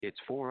It's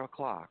 4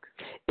 o'clock.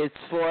 It's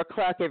 4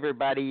 o'clock,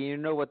 everybody. You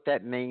know what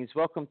that means.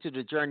 Welcome to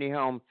the Journey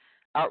Home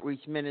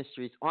Outreach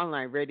Ministries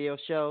online radio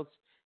shows.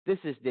 This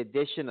is the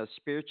edition of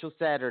Spiritual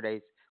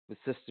Saturdays with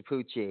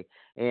Sistapoochie.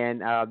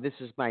 And this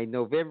is my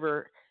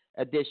November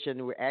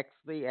edition. I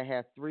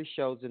have 3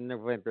 shows in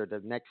November. The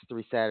next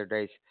 3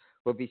 Saturdays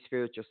will be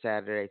Spiritual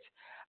Saturdays.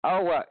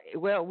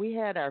 Well, we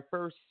had our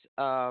first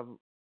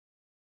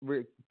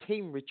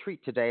team retreat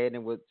today, and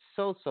it was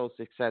so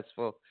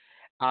successful.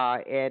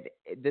 And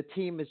the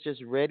team is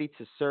just ready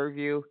to serve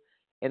you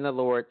in the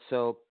Lord.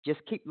 So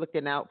just keep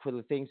looking out for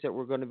the things that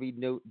we're going to be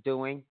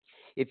doing.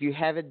 If you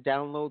haven't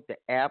downloaded the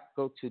app,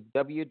 go to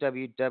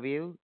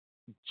www.jhom.org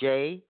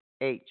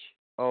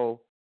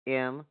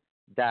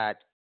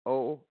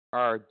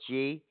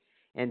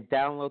and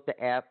download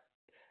the app.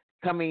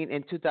 Coming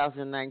in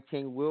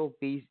 2019 will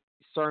be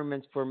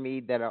sermons for me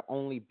that'll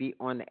only be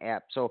on the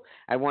app. So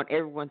I want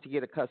everyone to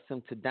get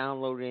accustomed to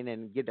downloading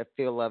and get a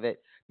feel of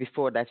it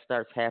before that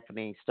starts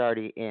happening,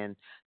 starting in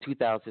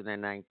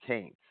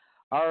 2019.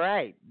 All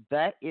right,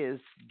 that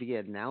is the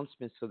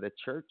announcements for the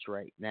church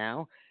right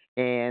now.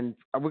 And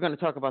we're going to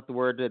talk about the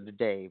word of the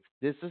day.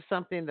 This is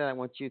something that I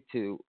want you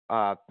to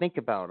think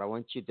about. I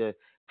want you to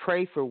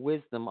pray for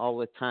wisdom all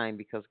the time,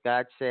 because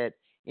God said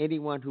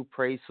anyone who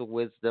prays for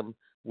wisdom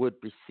would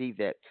receive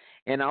it.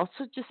 And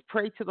also just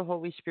pray to the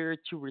Holy Spirit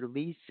to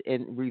release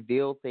and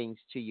reveal things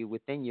to you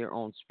within your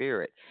own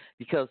spirit,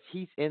 because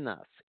He's in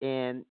us,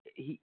 and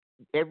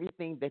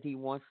everything that He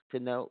wants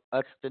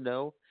us to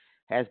know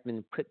has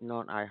been put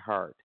on our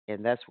heart.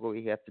 And that's what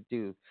we have to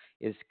do,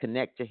 is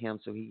connect to Him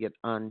so He can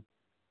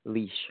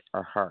unleash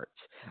our hearts.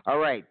 All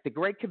right, the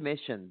Great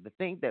Commission, the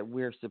thing that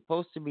we're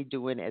supposed to be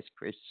doing as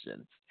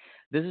Christians.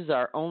 This is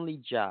our only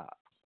job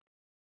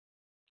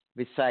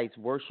besides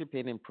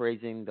worshiping and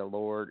praising the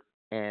Lord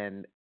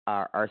and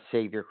our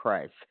Savior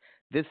Christ.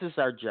 This is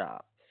our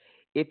job.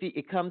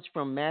 It comes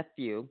from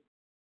Matthew,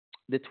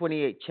 the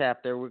 28th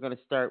chapter. We're going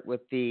to start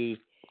with the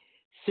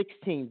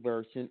 16th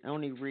verse and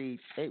only read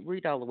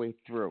all the way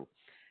through.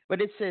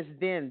 But it says,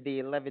 then the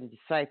 11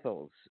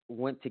 disciples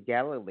went to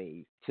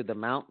Galilee, to the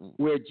mountain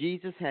where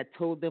Jesus had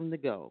told them to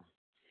go.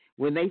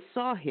 When they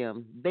saw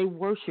Him, they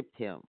worshipped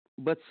Him,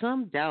 but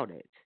some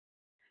doubted.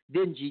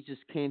 Then Jesus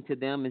came to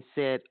them and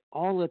said,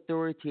 all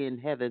authority in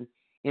heaven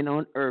and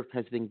on earth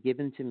has been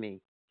given to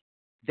me.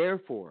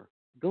 Therefore,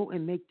 go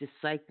and make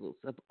disciples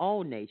of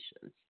all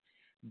nations,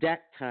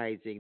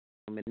 baptizing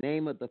them in the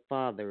name of the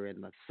Father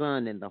and the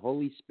Son and the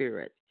Holy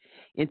Spirit,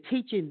 and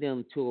teaching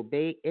them to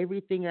obey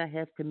everything I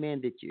have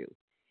commanded you.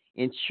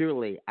 And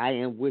surely I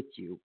am with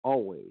you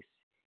always,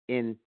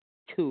 and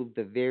to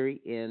the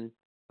very end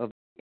of the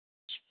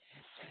age.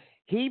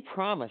 He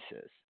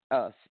promises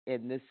us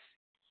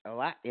a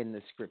lot in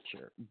the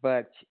scripture,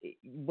 but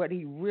what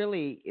He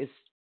really is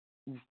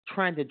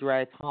trying to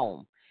drive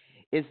home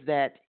is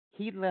that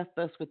He left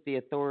us with the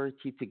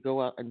authority to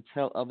go out and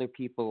tell other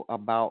people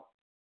about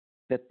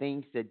the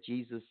things that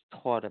Jesus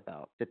taught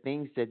about, the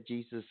things that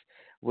Jesus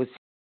was here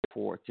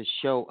for, to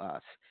show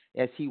us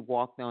as He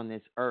walked on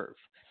this earth.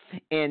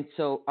 And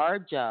so our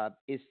job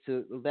is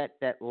to let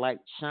that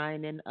light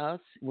shine in us.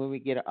 When we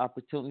get an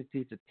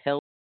opportunity to tell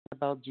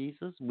about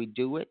Jesus, we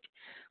do it.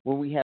 When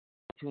we have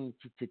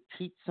opportunity to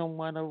teach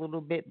someone a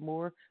little bit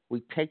more,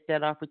 we take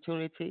that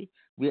opportunity.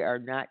 We are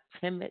not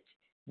timid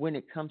when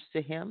it comes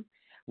to Him.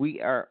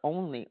 We are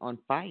only on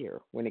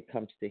fire when it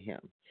comes to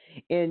Him.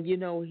 And,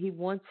 He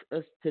wants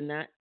us to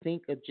not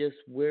think of just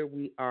where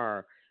we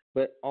are,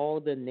 but all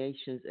the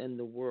nations in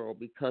the world,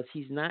 because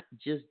He's not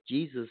just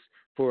Jesus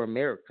for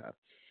America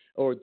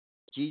or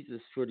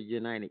Jesus for the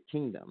United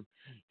Kingdom.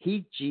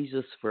 He's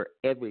Jesus for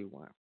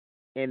everyone.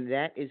 And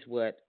that is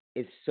what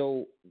is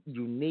so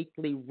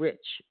uniquely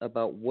rich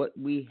about what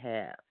we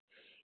have,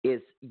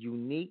 is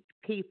unique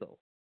people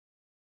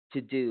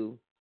to do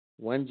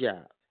one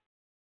job.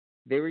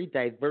 Very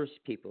diverse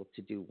people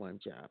to do one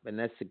job, and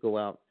that's to go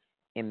out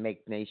and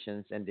make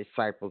nations and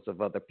disciples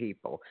of other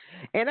people.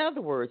 In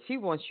other words, He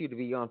wants you to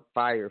be on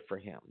fire for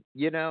Him.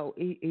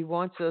 He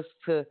wants us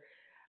to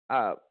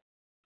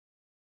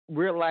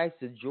realize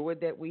the joy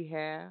that we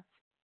have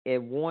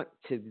and want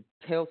to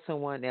tell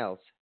someone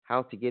else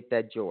how to get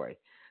that joy.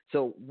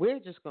 So we're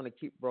just going to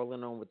keep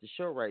rolling on with the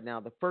show right now.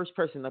 The first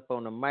person up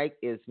on the mic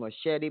is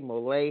Machete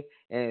Mole,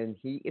 and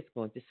he is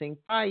going to sing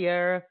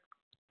Fire.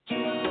 It's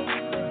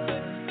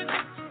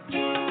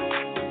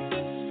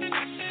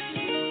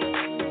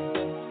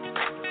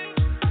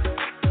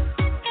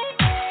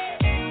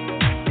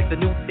a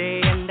new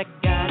day and I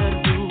got a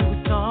new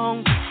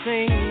song to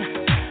sing.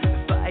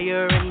 The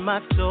fire in my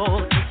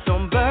soul keeps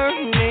on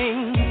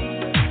burning.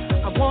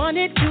 I want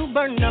it to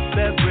burn up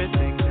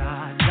everything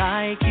not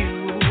like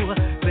you.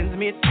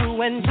 Me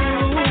through and through.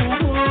 I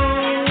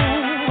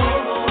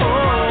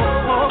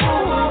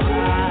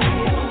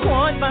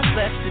want my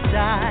flesh to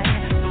die.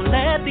 So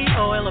let the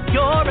oil of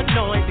your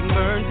anointing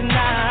burn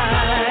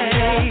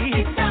tonight.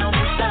 It's down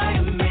inside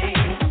of me.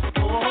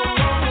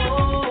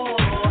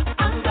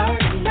 I'm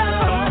burning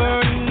up. I'm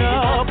burning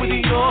up with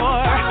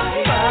your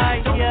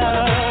fire. 'Cause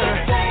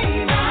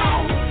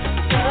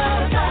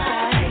I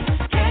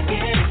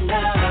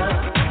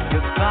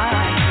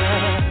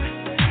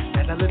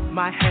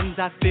my hands,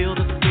 I feel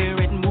the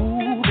spirit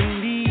moving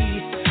me.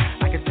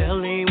 I can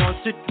tell he wants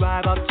to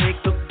drive, I'll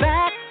take the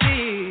back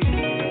seat.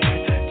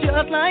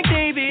 Just like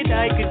David,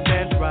 I could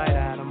dance right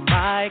out of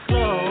my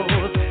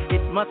clothes.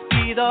 It must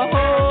be the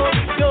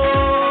Holy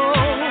Ghost.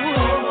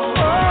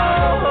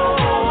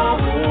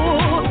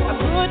 I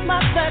put my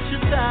flesh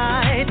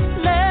aside.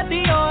 Let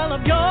the oil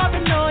of your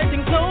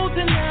anointing flow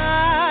tonight.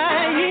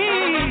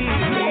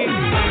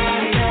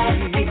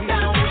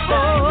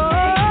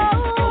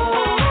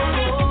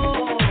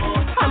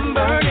 I'm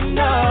burning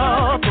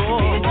up.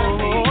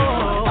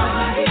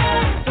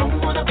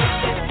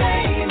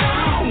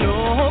 No,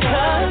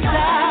 'cause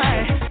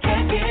I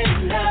can't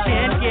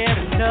get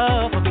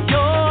enough of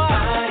your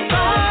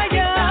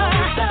fire.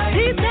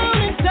 Deep down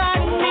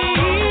inside of me,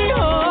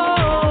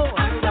 oh,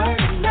 I'm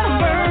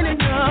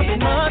burning up. It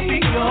must be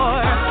your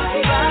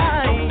fire.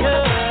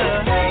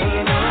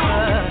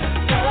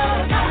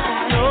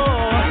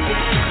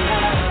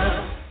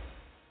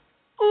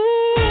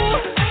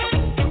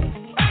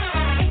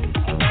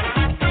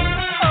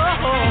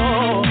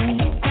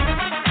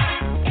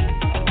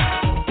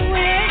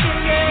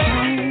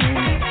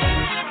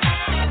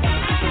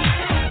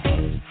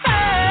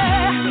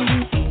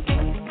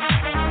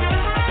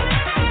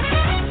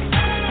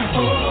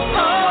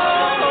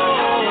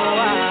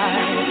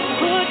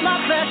 Put my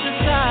flesh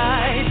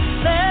aside.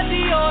 Let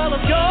the oil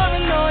of your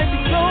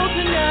anointing flow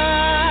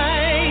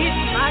tonight.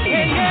 I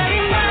can't get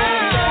enough.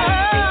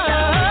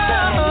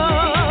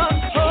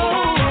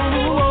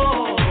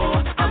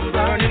 I'm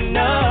burning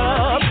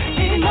up.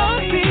 It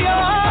must be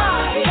your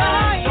fire.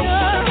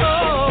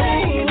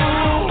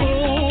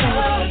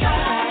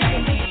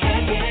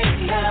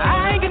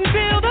 I can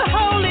feel the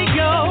Holy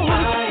Ghost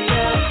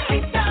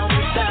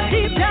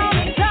deep down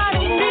inside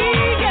of me.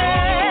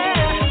 Yeah,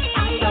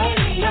 I'm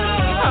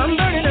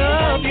burning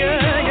up.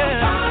 Yeah, yeah.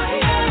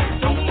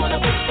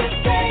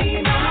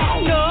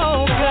 No,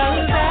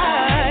 'cause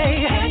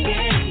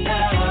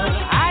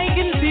I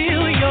can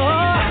feel your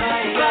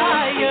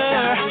fire.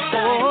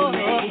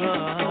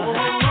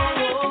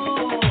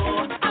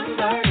 I'm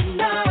burning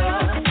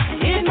up.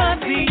 It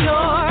must be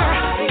your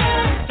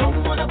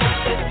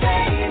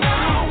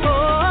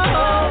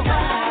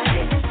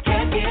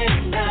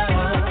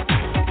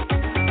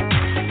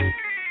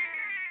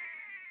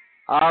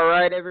All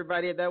right,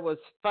 everybody, that was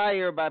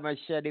Fire by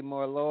Machete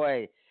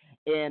Morloy.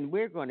 And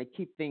we're going to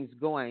keep things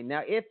going.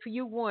 Now, if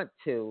you want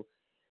to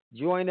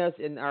join us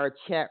in our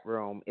chat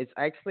room, it's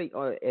actually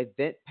on an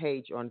event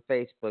page on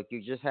Facebook.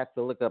 You just have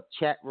to look up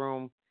chat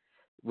room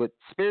with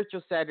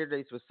Spiritual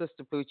Saturdays with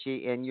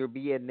Sistapoochie, and you'll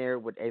be in there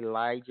with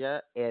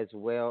Elijah as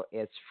well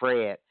as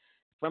Fred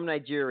from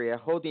Nigeria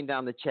holding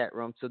down the chat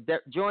room. So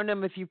join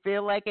them if you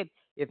feel like it.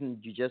 If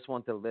you just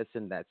want to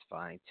listen, that's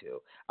fine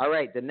too. All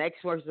right, the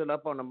next person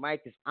up on the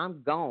mic is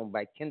I'm Gone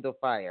by Kindle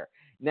Fire.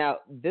 Now,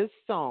 this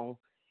song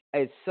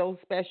is so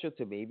special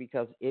to me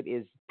because it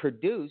is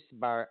produced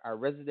by our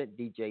resident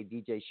DJ,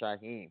 DJ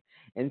Shaheem.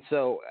 And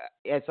so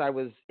as I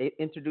was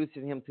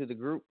introducing him to the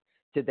group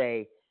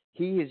today,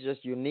 he is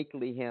just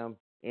uniquely him,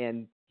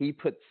 and he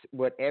puts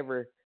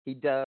whatever he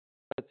does,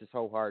 puts his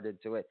whole heart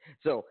into it.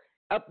 So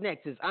up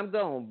next is I'm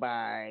Gone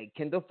by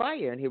Kindle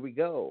Fire, and here we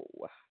go.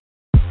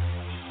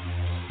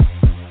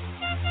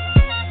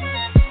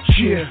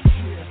 Yeah,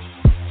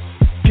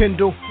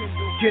 Kindle,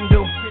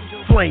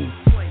 flame.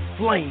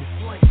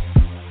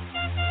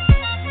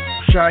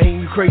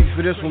 Shaheem, you crazy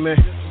for this one, man.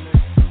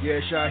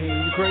 Yeah,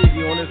 Shaheem, you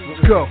crazy on this one.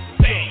 Let's go.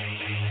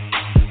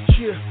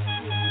 Yeah.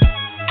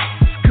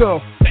 Let's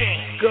go.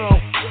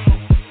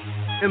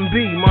 MB,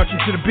 marching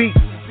to the beat.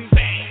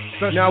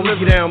 Now we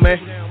get down, man.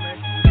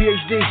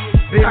 PhD,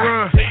 Big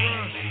Ron.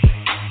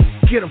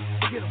 Get him.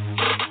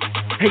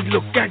 Hey,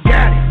 look, I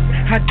got it.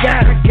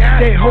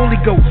 That Holy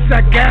Ghost,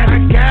 I got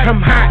it. I'm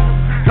hot,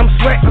 I'm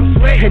sweating,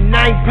 and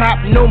I ain't pop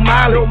no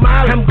molly.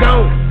 I'm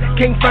gone,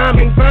 can't find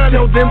me.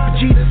 Tell them for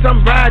Jesus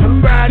I'm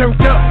riding.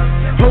 Turned up,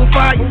 on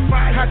fire.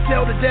 I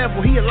tell the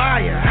devil he a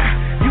liar.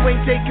 You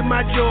ain't taking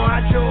my joy.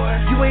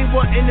 You ain't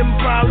wanting them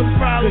problems.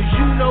 Cause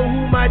you know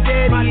who my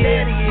daddy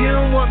is. You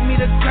don't want me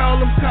to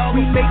call him.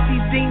 We make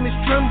these demons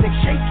tremble.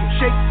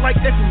 Shake like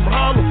that from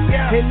Harlem.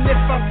 And if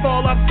I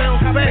fall, I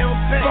bounce back.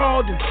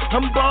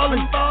 I'm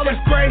ballin'.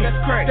 That's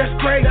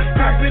crazy.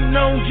 I've been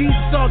on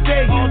Jesus all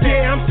day.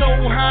 Yeah, I'm so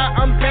high.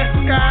 I'm past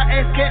the sky.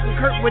 Ask Captain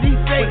Kirk what he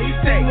say. He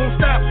won't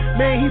stop.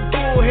 Man, he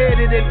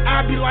bullheaded and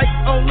I be like,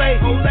 Olay.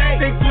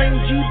 They claim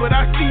G, but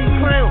I see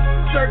clown.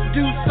 Certain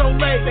dudes so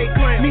late.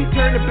 Me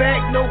turn the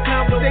back, no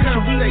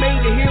conversation. We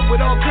made it here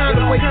with all kind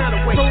of ways.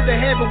 So to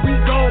heaven, we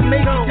gon' make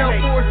it. Tell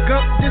Forrest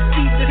Gump, this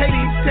season, take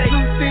it.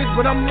 Truth is,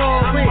 but I'm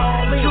all in.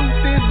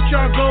 Truth is, what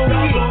y'all gon'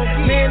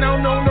 get. Man, I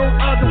don't know no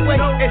other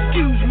way.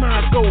 Excuse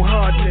my go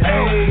hardness.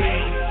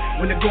 Hey,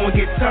 when the going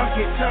get tough,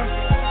 the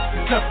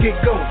tough get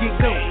go.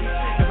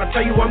 If I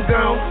tell you I'm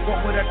gone,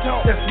 what would I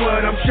talk? That's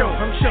what I'm showing.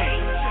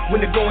 When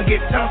the going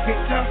get tough, the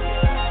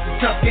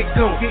tough get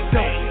go.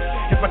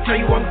 If I tell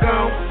you I'm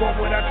gone, what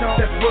would I talk?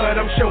 That's what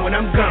I'm showing.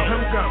 I'm gone.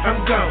 I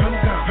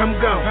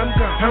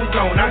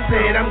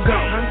said I'm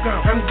gone.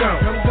 I'm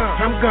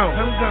gone. gone.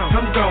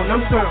 I'm gone.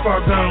 I'm so far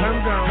gone.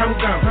 I'm gone. I'm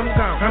gone.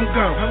 I'm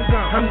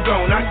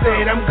gone. I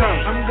said I'm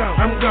gone. I'm gone.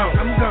 I'm gone.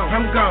 I'm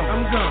gone.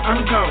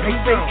 I'm gone. Hey,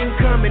 Satan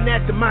coming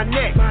after my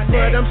neck,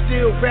 but I'm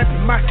still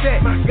rapping my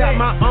set. Got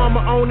my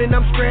armor on and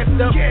I'm strapped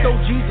up. So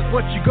Jesus,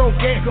 what you gon'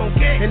 get?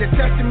 And the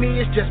test of me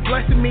is just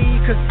blessing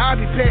me, cause I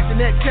be passing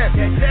that test.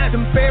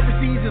 Some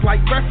Pharisees is like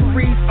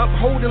referees,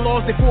 upholding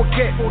laws they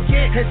forget.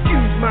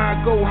 Excuse my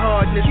go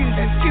hardness.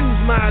 Excuse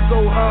my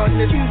go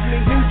hardness.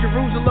 New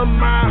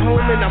Jerusalem, my home,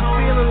 and I'm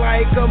feeling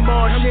like a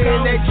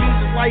Martian. That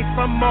Jesus life,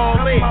 I'm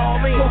all in.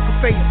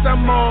 Poker face,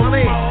 I'm all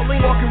in.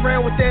 Walking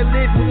around with that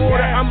living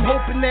water, I'm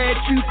hoping that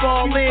you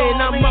fall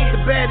in. I'm up to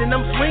bat and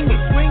I'm swinging.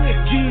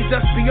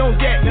 Jesus be on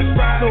deck.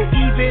 So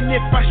even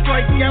if I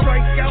strike out,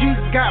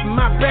 Jesus got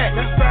my back.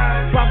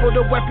 Follow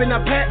the weapon I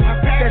pack.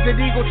 As an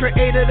eagle,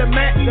 creator the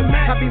mat.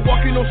 I be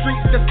walking on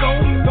streets that's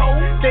gold.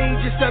 They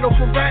just settle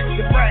for rats.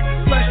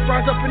 Flesh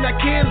rise up and I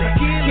kill it.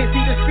 Can't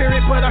see the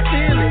spirit, but I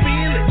feel it.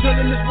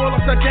 Turning this world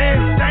upside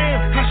down.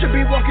 I should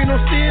be walking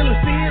on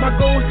ceilings. My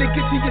goal is to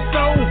get to your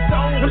soul.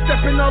 I'm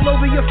stepping all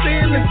over your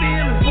feelings.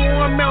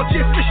 Before I'm out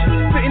here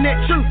fishing, spitting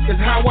that truth is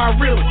how I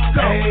really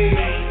go. Hey,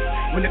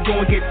 when the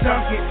going get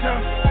tough, the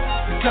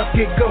tough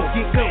get go.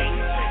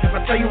 If I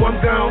tell you I'm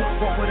gone,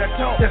 what would I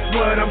talk? That's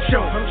what I'm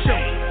showing.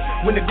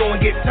 When the going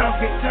get tough,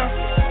 the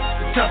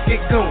tough get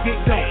go.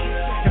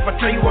 If I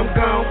tell you I'm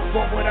gone,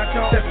 what would I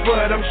talk? That's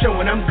what I'm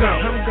showing. I'm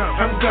gone. I'm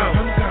gone.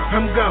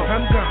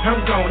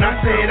 I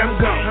said I'm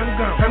gone.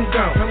 I'm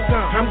gone.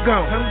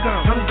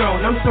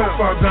 I'm so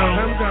far gone.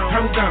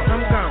 I'm gone.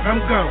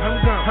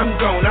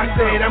 I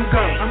said I'm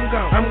gone.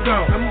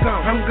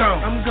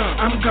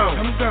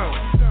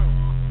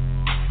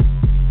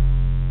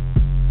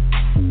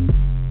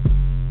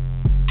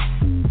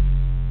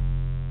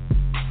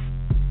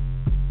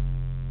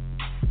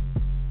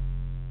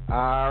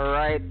 All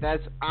right,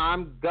 that's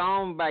I'm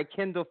Gone by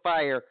Kindle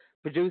Fire,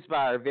 produced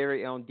by our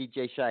very own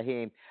DJ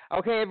Shaheem.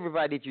 Okay,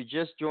 everybody, if you're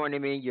just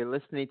joining me, you're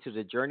listening to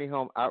the Journey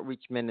Home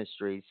Outreach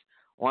Ministries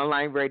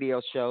online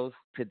radio shows.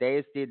 Today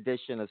is the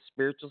edition of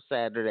Spiritual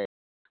Saturday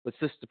with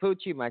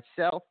Sistapoochie,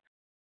 myself,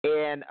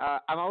 and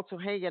I'm also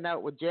hanging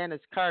out with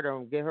Janice Carter. I'm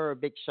going to give her a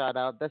big shout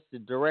out. That's the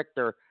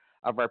director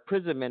of our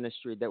prison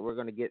ministry that we're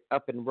going to get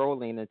up and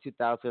rolling in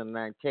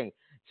 2019.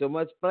 So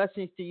much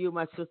blessings to you,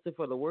 my sister,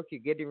 for the work you're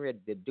getting ready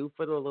to do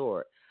for the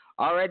Lord.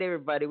 All right,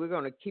 everybody, we're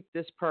going to keep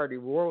this party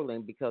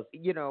rolling because,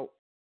 you know,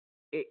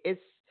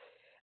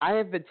 I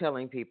have been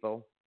telling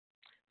people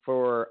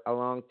for a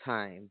long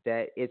time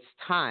that it's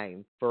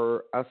time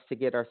for us to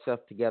get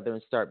ourselves together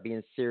and start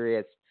being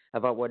serious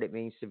about what it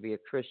means to be a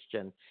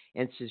Christian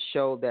and to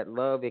show that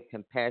love and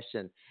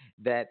compassion,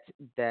 that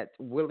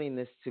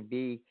willingness to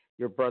be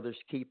your brother's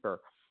keeper.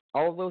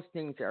 All those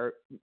things are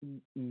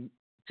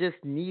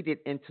just needed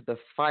into the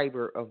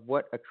fiber of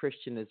what a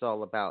Christian is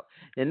all about.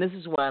 And this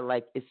is why I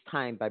like It's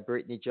Time by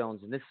Brittany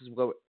Jones. And this is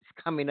what's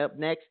coming up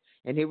next.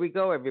 And here we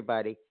go,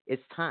 everybody.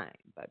 It's Time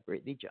by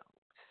Brittany Jones.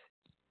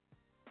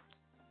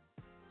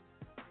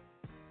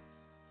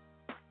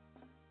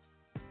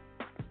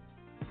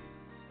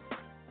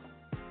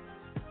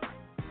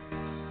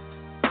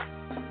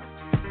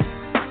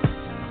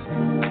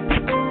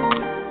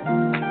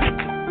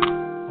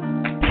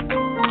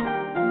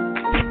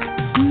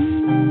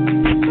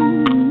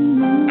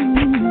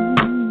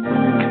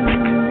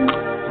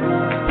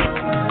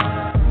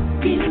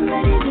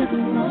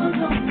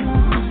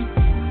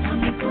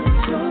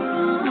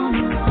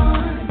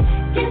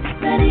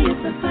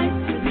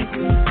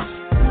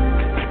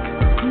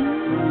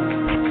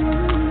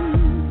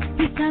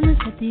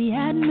 The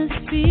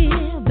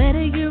atmosphere,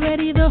 better get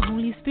ready, the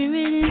Holy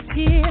Spirit is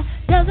here.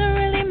 Doesn't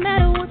really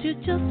matter what you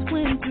just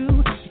went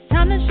through. It's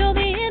time to show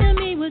the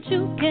enemy what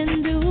you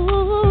can do.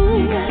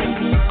 You gotta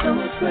get so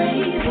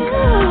crazy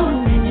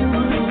now. You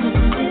wanna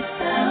win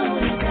without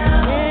a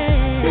doubt.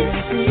 Yeah.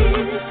 This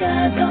is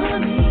God's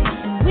army,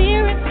 and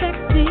we're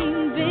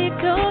expecting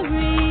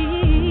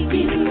victory.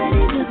 Get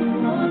ready, there's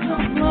more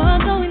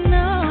going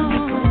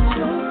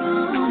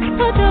on.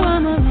 Put your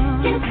armor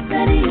on. Get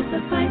ready, it's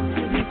a fight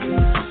to be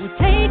through.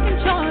 Taking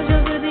charge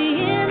over the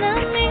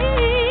enemy.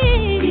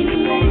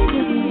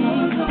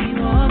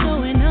 War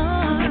going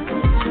on.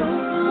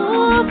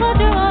 Oh, put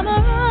your armor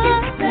on.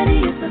 Get ready,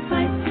 it's a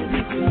fight to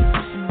be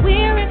through.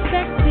 We're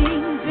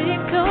expecting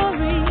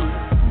victory.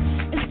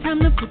 It's time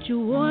to put your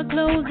war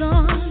clothes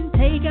on.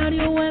 Take out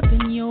your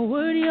weapon, your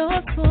word,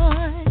 your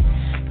sword.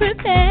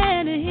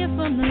 Prepare to hear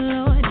from the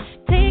Lord.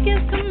 Take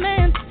His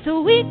command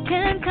so we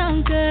can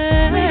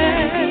conquer. We're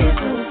gonna get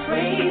so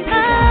crazy,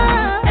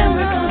 and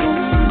we're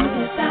gonna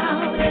win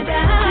without a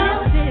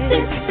doubt.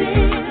 This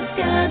is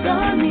God's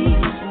army.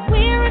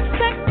 We're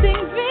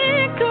expecting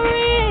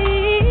victory.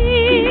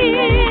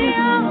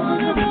 All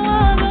of the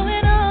war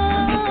going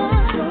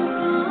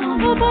on.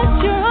 Oh,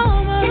 put your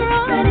armor on.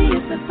 Get ready,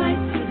 it's a fight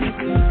to be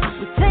through.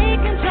 We're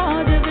taking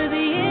charge over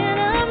the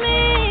enemy.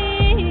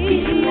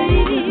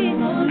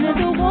 There's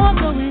a war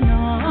going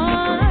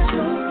on.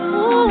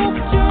 Oh,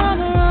 put your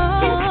armor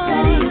on. Get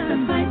ready, it's a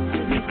fight to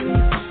be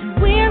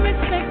through. We're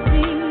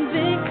expecting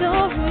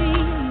victory.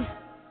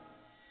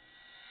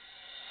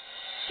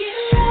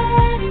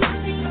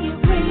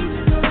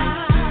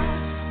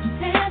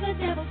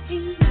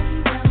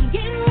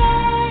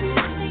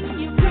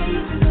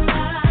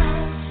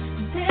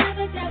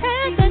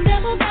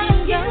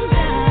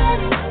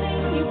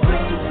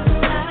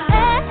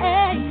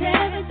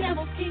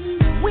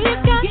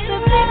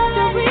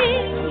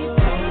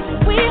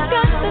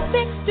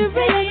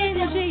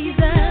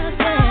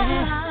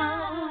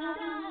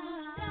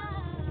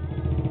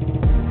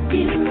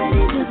 ready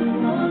to the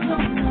war's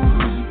on.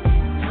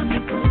 Time to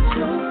put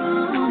your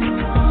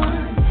armor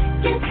on.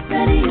 Get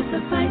ready, it's a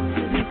fight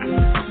to the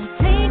death. We're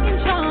taking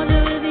charge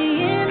of the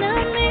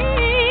enemy.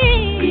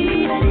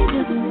 Get ready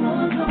to the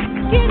war's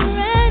on. Get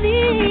ready.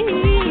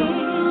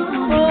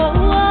 Oh,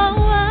 oh,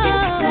 oh.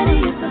 Get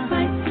ready, it's a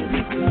fight to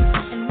the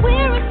death. And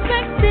we're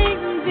expecting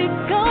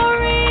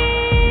victory.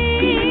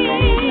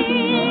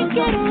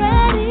 Get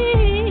ready.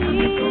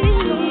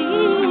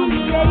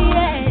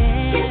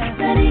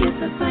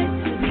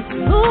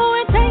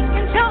 We're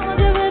taking charge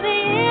over the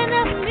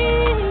enemy.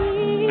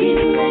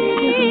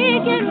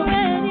 Get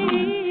ready.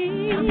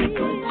 Time to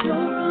put your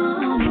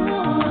armor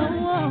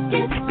on.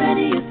 Get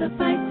ready, it's a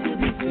fight to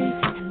the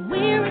death. And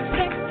we're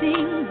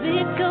expecting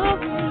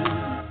victory.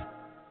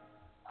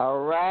 All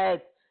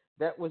right.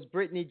 That was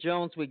Brittany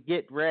Jones with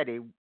Get Ready.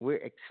 We're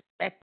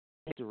expecting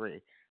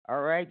victory.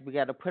 All right. We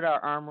got to put our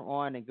armor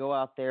on and go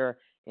out there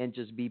and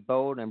just be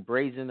bold and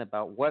brazen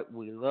about what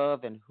we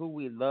love and who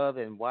we love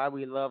and why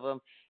we love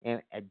them.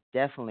 And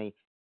definitely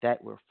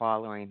that we're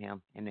following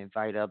him and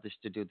invite others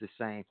to do the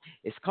same.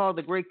 It's called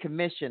the Great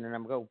Commission. And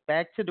I'm going to go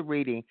back to the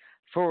reading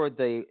for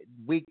the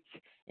week.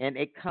 And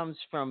it comes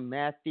from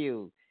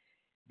Matthew,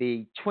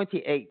 the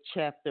 28th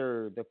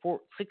chapter, the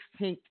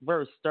 16th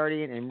verse,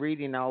 starting and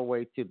reading all the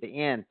way to the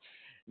end.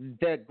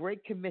 The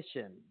Great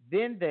Commission.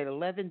 Then the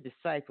 11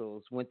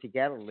 disciples went to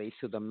Galilee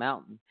to the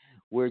mountain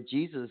where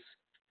Jesus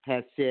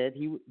had said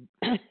he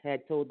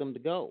had told them to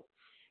go.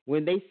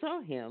 When they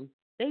saw him,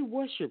 they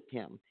worshipped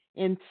him,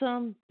 and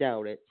some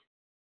doubted.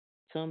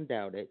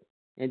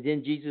 And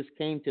then Jesus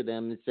came to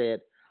them and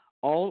said,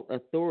 all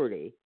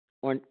authority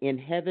in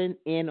heaven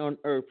and on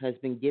earth has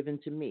been given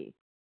to me.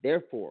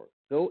 Therefore,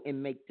 go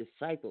and make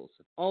disciples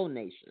of all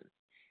nations,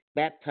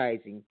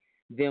 baptizing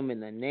them in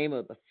the name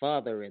of the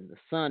Father and the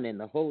Son and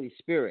the Holy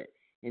Spirit,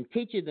 and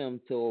teaching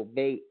them to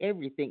obey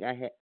everything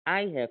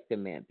I have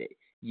commanded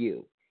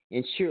you.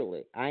 And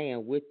surely I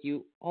am with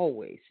you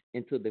always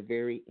until the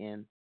very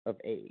end of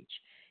age.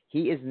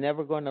 He is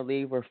never going to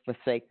leave or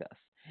forsake us.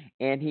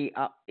 And he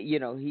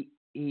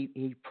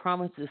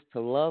promises to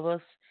love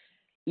us,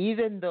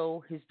 even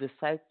though his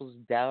disciples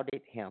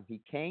doubted him. He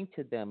came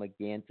to them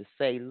again to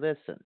say,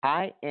 listen,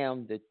 I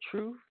am the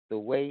truth, the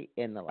way,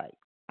 and the light.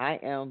 I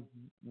am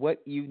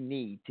what you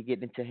need to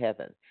get into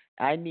heaven.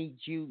 I need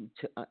you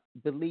to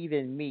believe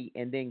in me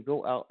and then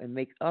go out and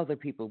make other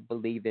people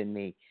believe in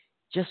me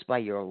just by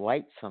your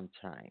light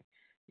sometime.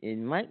 You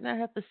might not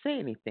have to say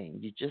anything.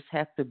 You just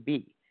have to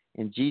be.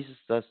 And Jesus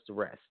does the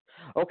rest.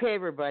 Okay,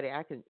 everybody,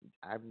 I'm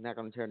not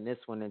going to turn this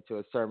one into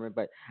a sermon,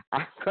 but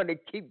I'm going to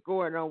keep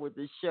going on with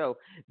this show.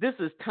 This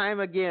is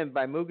Time Again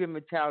by Mugen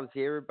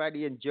Mentality.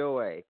 Everybody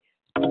enjoy.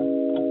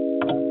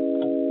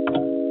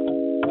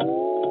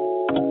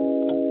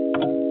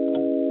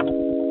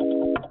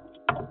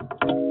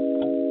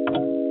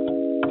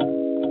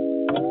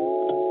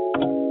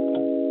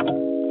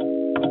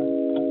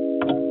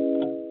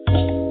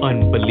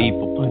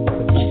 Unbelievable,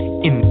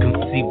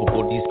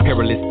 inconceivable, these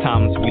perilous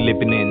times we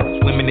living in,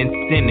 swimming in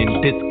sin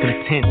and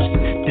discontent,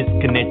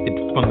 disconnected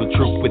from the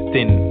truth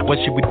within. What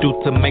should we do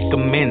to make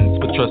amends?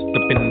 We trust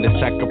up in the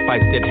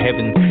sacrifice that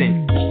heaven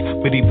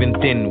sent. But even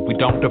then, we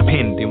don't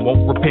depend and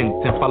won't repent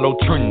and follow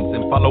trends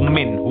and follow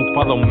men who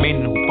follow them.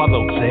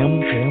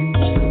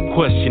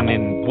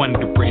 Questioning,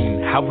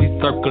 wondering how we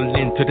circle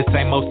into the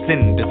same old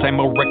sin, the same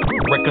old record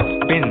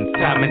spin.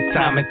 Time and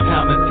time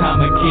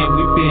again,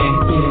 we've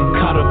been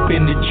caught up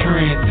in the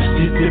trends,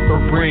 these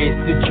different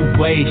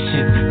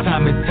situations.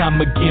 Time and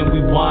time again,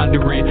 we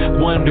wondering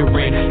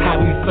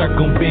how we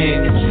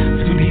circumvent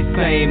to these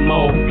same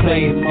old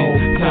places.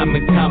 Time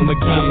and time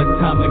again,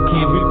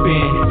 we've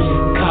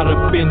been caught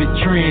up in the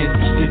trends,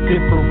 these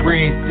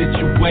different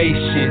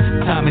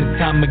situations. Time and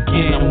time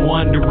again, I'm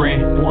wondering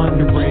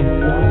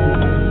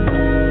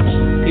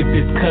if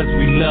it's cause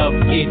we love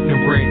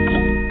ignorance.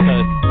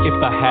 Cause if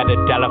I had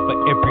 $1 for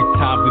every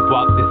time we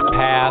walk this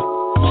path,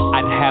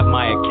 I'd have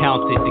my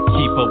accountant to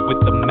keep up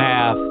with the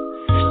math.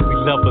 We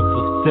lovers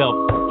of self,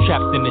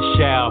 trapped in the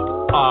shaft.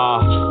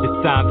 The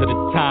signs of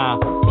the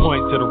time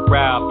point to the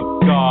wrath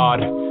of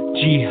God.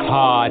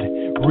 Jihad,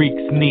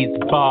 reeks needs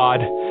bod.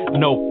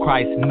 No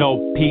Christ, no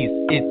peace,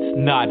 it's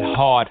not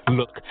hard.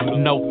 Look,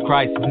 no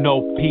Christ,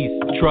 no peace,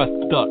 trust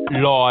the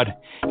Lord.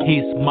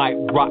 His might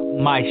rock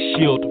my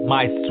shield,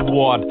 my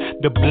sword.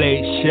 The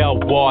blade shall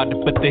ward,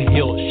 but the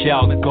hilt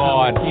shall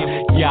guard.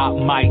 Yah,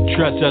 my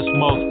treasures,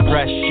 most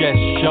precious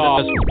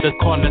shards. The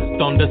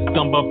cornerstone, the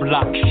stumbling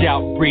block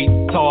shall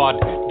retard.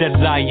 The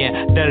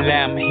lion, the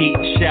lamb, he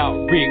shall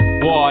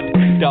reward.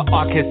 The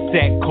ark is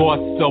set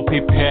course, so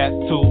prepare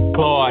to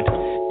board.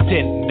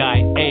 10,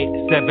 9,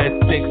 8,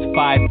 7, 6,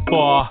 5,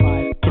 4,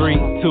 3,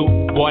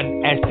 2,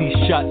 1. As he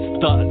shuts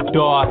the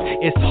door,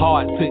 it's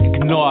hard to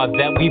ignore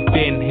that we've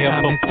been here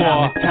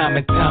before. Time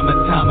and time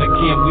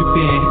again, we've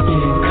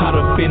been caught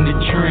up in the the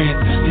trends,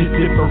 just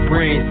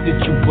different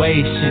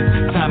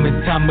situations. Time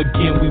and time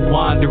again we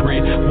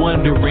wondering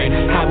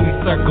how we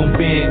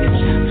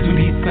circumvent to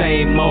these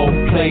same old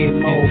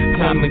places.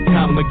 Time and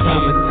time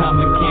again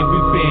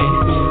we've been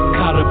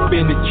caught up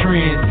in the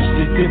trends,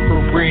 just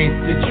different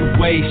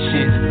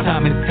situations.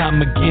 Time and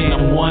time again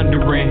I'm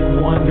wondering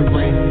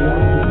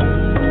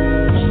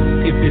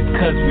if it's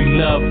 'cause we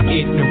love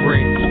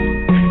ignorance.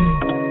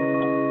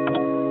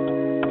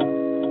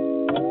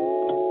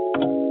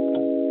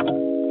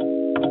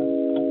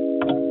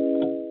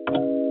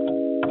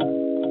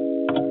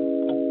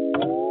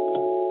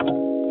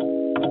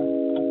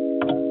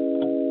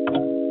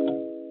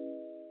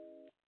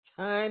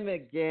 Time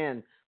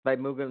again by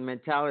Moving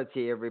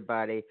Mentality,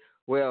 everybody.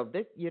 Well,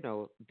 this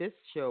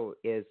show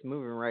is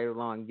moving right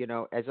along.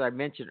 As I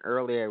mentioned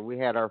earlier, we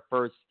had our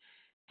first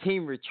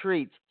team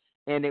retreat,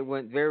 and it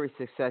went very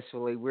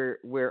successfully.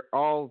 We're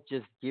all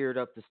just geared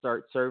up to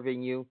start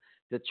serving you,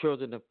 the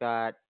children of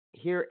God,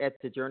 here at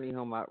the Journey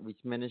Home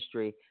Outreach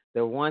Ministry.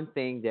 The one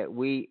thing that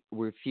we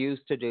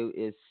refuse to do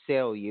is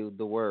sell you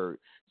the word.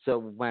 So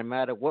no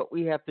matter what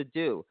we have to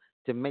do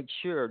to make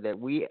sure that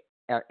we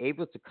are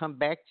able to come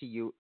back to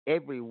you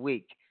every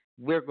week,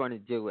 we're going to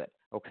do it,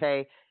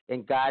 okay?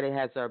 And God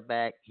has our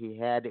back. He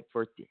had it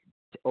for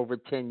over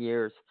 10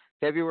 years.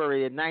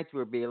 February the 9th,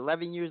 we'll be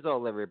 11 years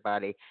old,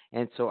 everybody.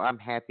 And so I'm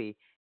happy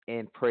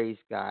and praise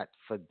God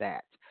for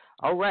that.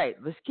 All right,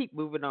 let's keep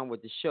moving on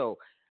with the show.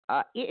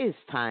 It is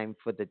time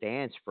for the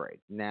dance break.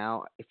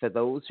 Now, for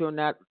those who are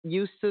not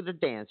used to the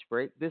dance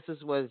break, this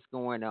is what's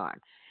going on.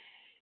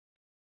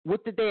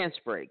 With the dance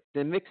break,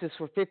 the mix is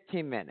for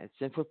 15 minutes.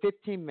 And for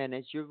 15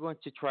 minutes, you're going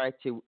to try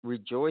to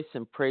rejoice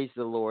and praise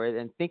the Lord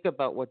and think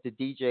about what the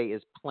DJ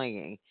is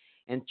playing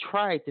and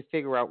try to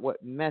figure out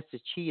what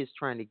message he is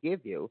trying to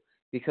give you,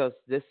 because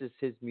this is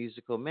his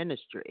musical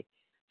ministry.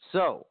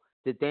 So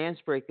the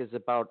dance break is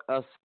about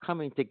us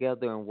coming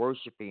together and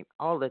worshiping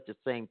all at the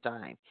same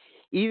time.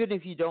 Even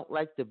if you don't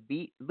like the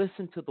beat,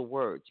 listen to the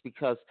words,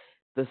 because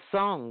the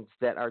songs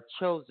that are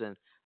chosen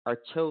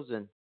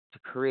to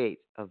create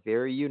a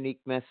very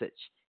unique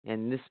message.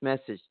 And this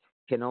message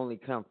can only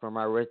come from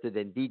our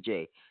resident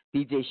DJ,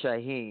 DJ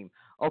Shaheem.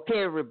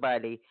 Okay,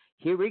 everybody,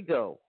 here we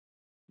go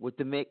with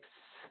the mix.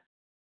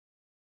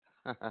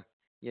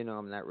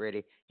 I'm not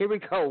ready. Here we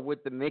go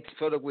with the mix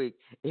for the week.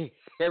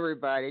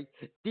 Everybody,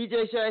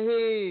 DJ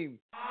Shaheem.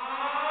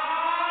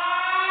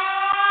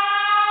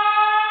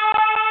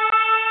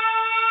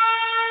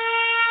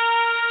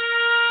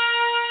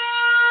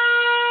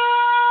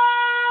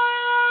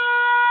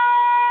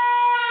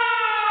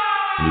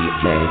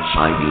 DJ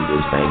Shaheem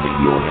is banging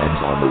your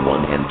hands on the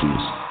 1 and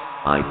 2s.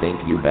 I think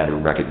you better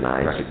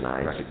recognize.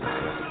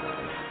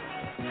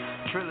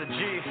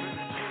 Trilogy.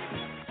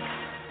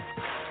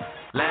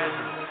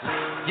 Lazarus.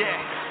 Yeah.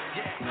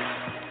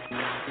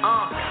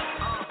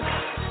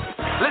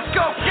 Let's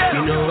go get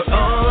 'em. We're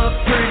all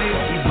afraid,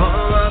 we've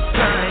all our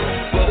time,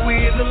 but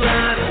we're the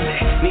light and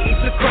they need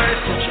the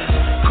Christ to just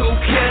go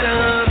get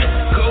 'em,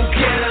 go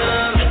get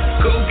 'em,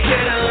 go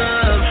get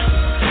 'em.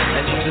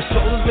 And Jesus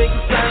told us make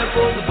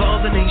disciples of all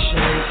the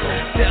nations.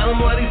 Tell him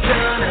what he's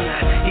done and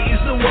that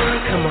he's the one.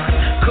 Come on,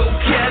 go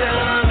get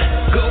 'em,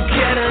 go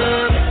get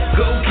 'em,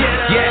 go get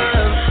 'em. Yeah.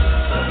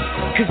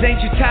 Cause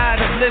ain't you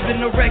tired of living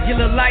a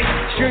regular life?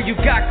 Sure you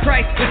got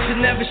Christ, but you're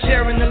never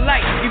sharing the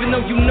light. Even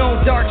though you know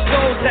dark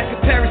souls that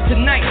could perish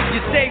tonight.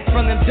 You're saved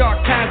from them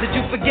dark times. Did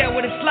you forget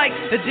what it's like?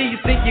 Or do you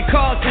think you're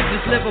called to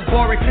just live a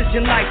boring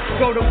Christian life?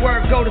 Go to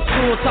work, go to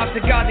school, talk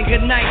to God and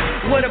good night.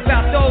 What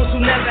about those who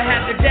never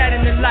had their dad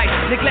in their life?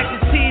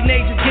 Neglected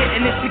teenagers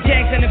getting into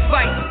gangs and in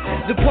fights.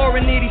 The poor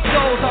and needy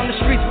souls on the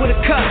streets with a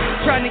cup,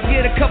 trying to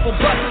get a couple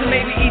bucks to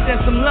maybe eat them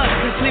some lunch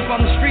and sleep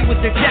on the street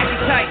with their jacket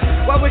tight.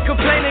 While we're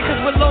complaining cause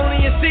we're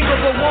lonely and single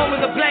but warm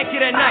with a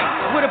blanket at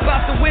night. What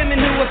about the women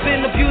who have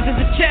been abused as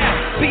a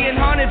child, being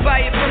haunted by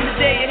it from the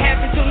day it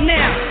happened till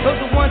now? Those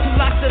are the ones who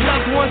lost their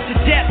loved ones to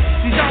death.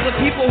 These are the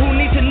people who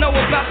need to know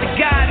about the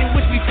God in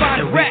which we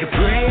find a rest. We could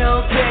pray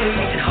all day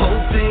and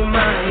hope they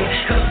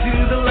might come to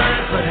the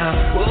light, but how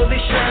will they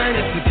shine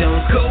if we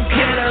don't go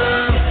get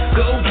 'em,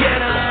 go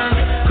get 'em,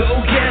 go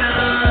get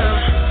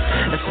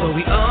 'em? And so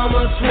we all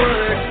must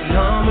work, we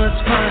all must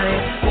fight,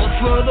 both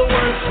for the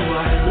ones who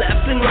are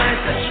left and right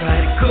that try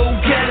to go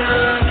get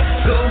 'em,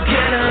 go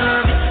get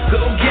 'em,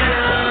 go get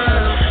 'em.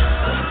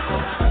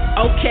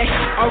 Okay,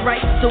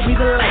 alright, so we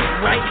the light,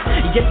 right?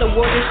 Yet the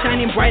world is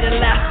shining bright and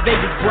Las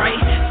Vegas bright.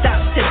 Stop,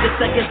 take a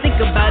second, think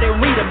about it,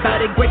 read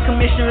about it. Great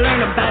Commission,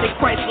 learn about it.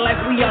 Christ life,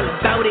 we all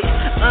about it.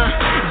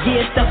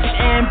 Yeah, selfish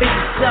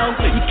ambition,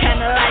 so you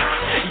kinda like,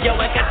 yo,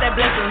 I got that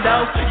blessing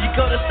though. You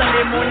go to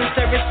Sunday morning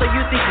service, so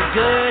you think you're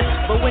good,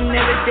 but we're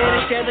never there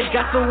to share the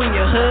gospel in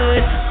your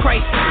hood.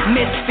 Christ,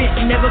 misfit,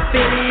 never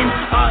fit in.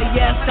 Oh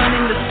yeah,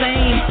 sounding the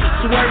same.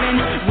 Swerving,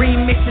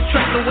 remix the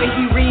track the way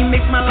he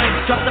remixed my life.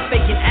 Drop the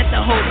faking at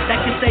the hope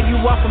that can save you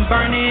all from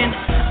burning.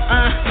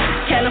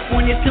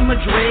 California to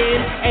Madrid,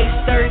 age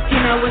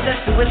 13, I was a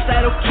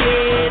suicidal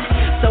kid.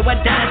 So I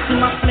died to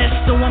my flesh,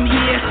 so I'm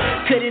here.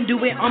 Couldn't do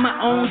it on my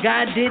own,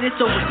 God did it,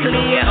 so it's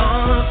clear.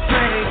 All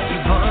afraid,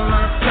 we've all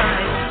our time.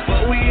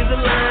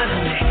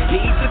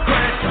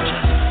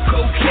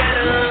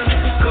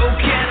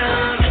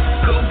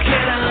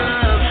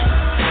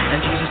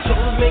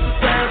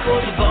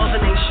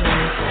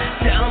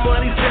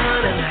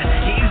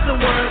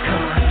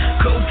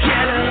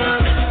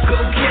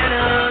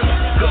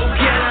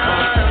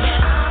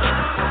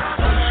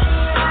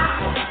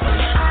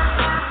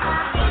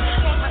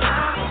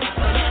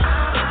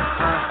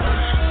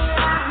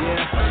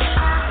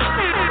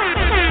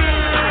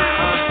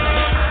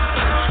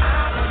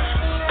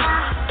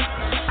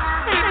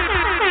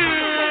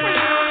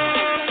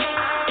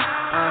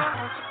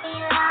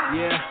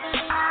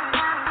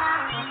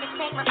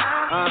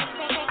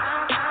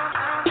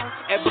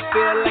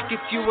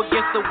 you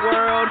against the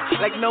world.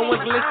 Like no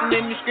one's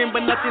listening, you scream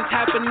but nothing's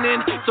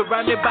happening.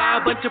 Surrounded by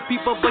a bunch of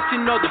people, but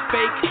you know the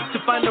fake. To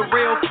find a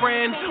real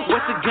friend,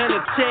 what's it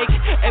gonna take?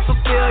 Ever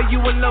feel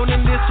you alone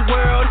in this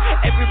world?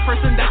 Every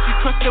person that you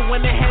trusted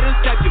went ahead and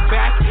stabbed your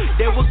back.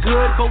 They were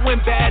good, but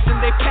when bad,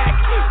 then they pack.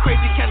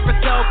 Crazy catch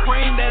myself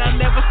praying that I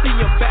never see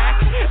your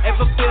back.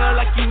 Ever feel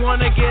like you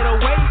wanna get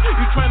away?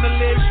 You trying to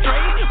live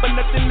straight, but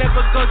nothing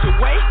ever goes your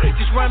way.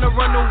 Just run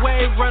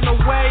away, run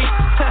away.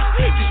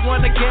 Just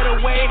wanna get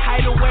away,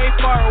 hide away,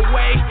 far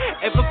away.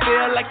 Ever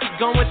feel like you're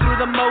going through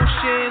the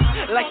motions,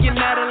 like you're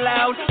not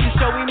allowed to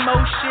show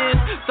emotion,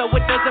 so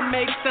it doesn't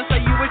make sense how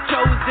you were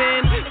chosen.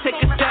 Take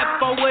a step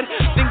forward,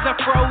 things are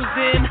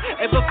frozen.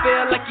 Ever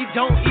feel like you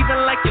don't even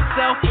like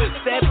yourself?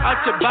 Step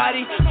out your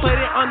body, put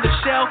it on the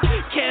shelf.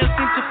 Can't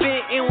seem to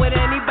fit in with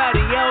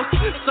anybody else,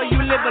 so you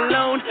live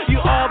alone, you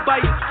all by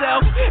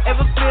yourself.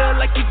 Ever feel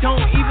like you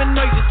don't even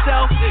know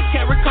yourself?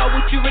 Can't recall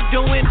what you were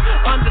doing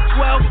on the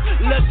 12th.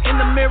 Look in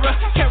the mirror,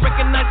 can't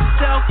recognize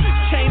yourself.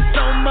 Change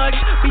so much,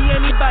 be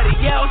anybody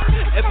else.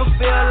 Ever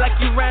feel like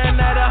you ran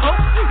out of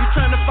hope? You're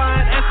trying to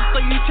find answers, so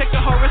you check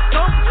a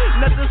horoscope.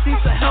 Nothing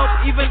seems to help,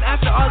 even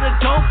after all the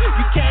dope.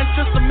 You can't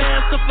trust a man,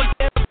 so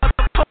forget about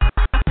the pope.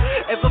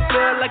 Ever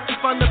feel like you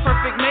found the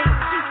perfect mate?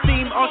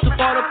 Seem all to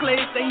fall to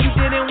place, and you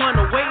didn't want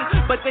to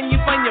wait, but then you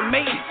find your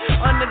mate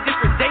on a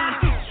different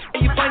date.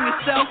 You find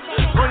yourself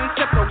going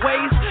separate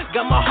ways.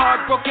 Got my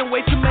heart broken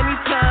way too many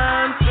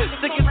times.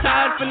 Sick and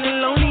tired, feeling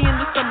lonely in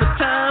the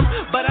summertime.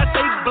 But I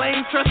take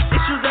blame, trust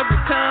issues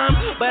every time.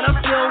 But I'm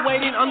still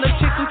waiting on the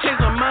chick who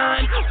changed my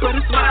mind. Put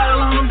a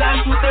smile on them,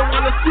 that's what they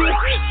wanna see.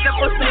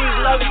 Simple things,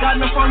 love, got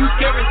no promise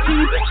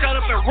guaranteed. Shut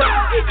up and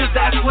rap, cause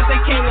that's what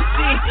they came to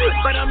see.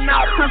 But I'm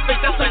not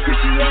perfect, that's like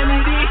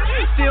Christianity.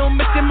 Still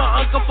missing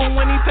my uncle from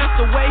when he passed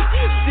away.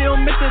 Still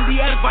missing the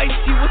advice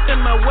he was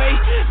in my way.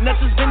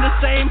 Nothing's been the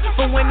same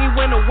from when he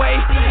went away.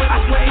 I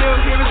still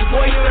hear his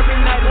voice every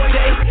night and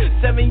day.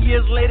 7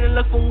 years later,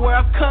 look from where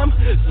I've come.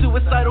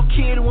 Suicidal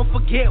kid, won't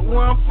forget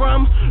where I'm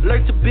from.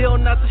 Learn to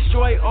build, not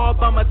destroy, all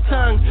by my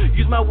tongue.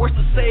 Use my words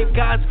to save,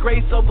 God's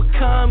grace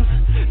overcomes.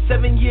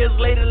 7 years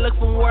later, look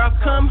from where I've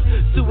come.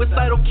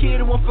 Suicidal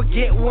kid, won't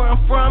forget where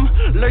I'm from.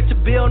 Learn to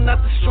build, not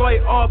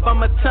destroy, all by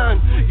my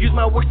tongue. Use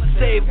my words to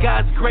save,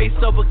 God's grace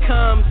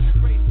overcomes.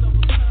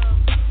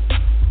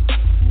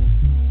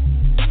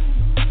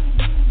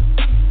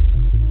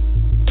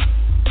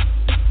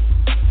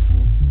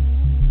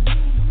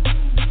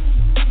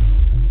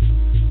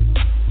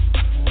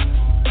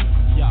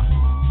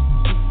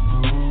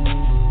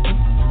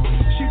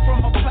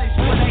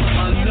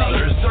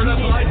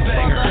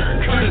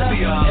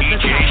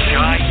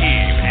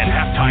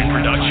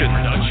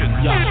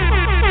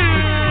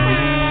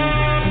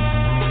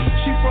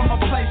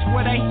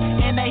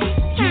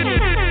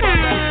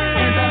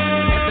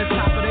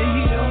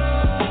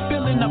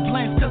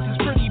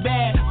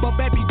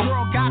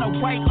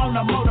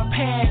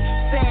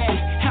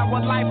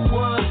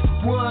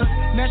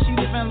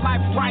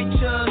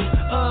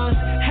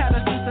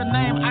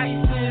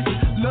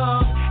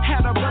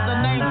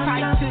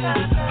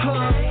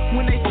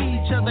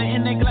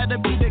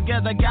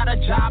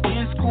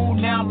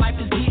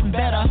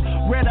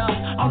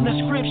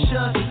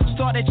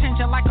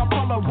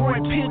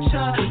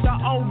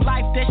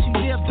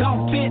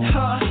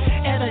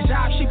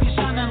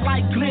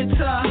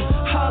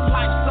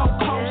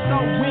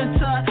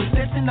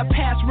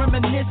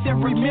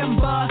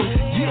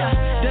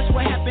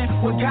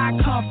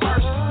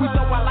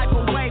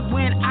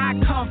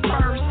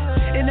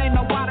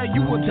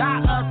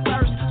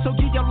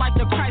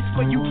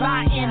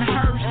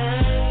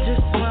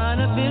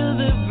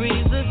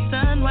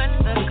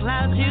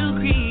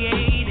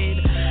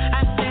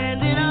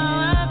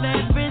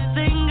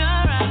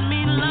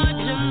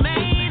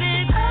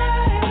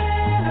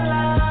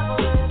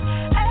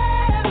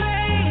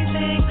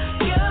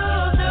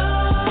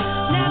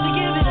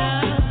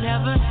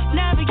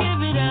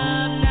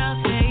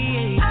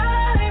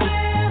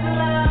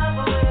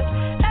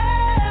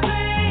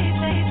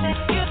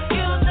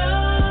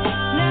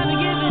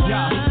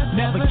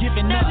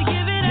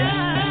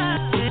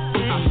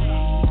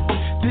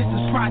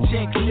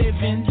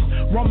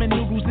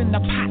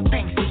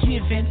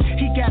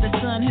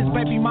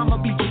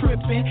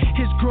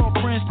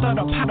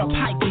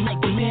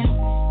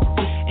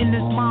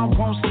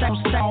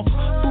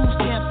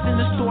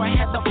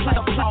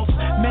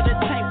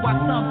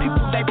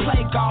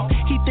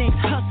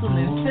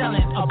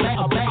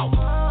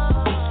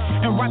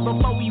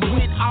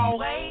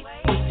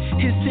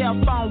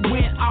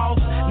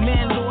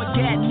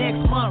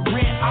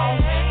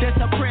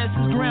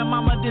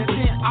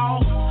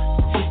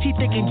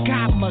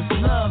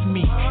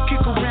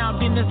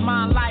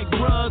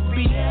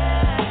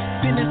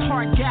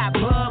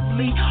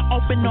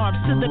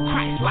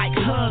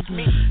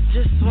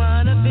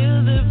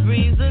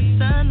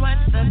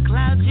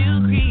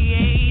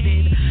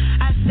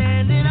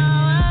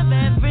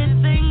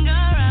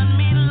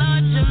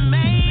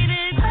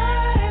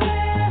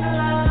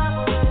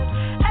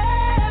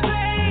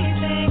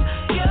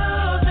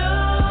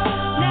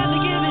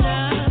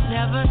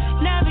 Never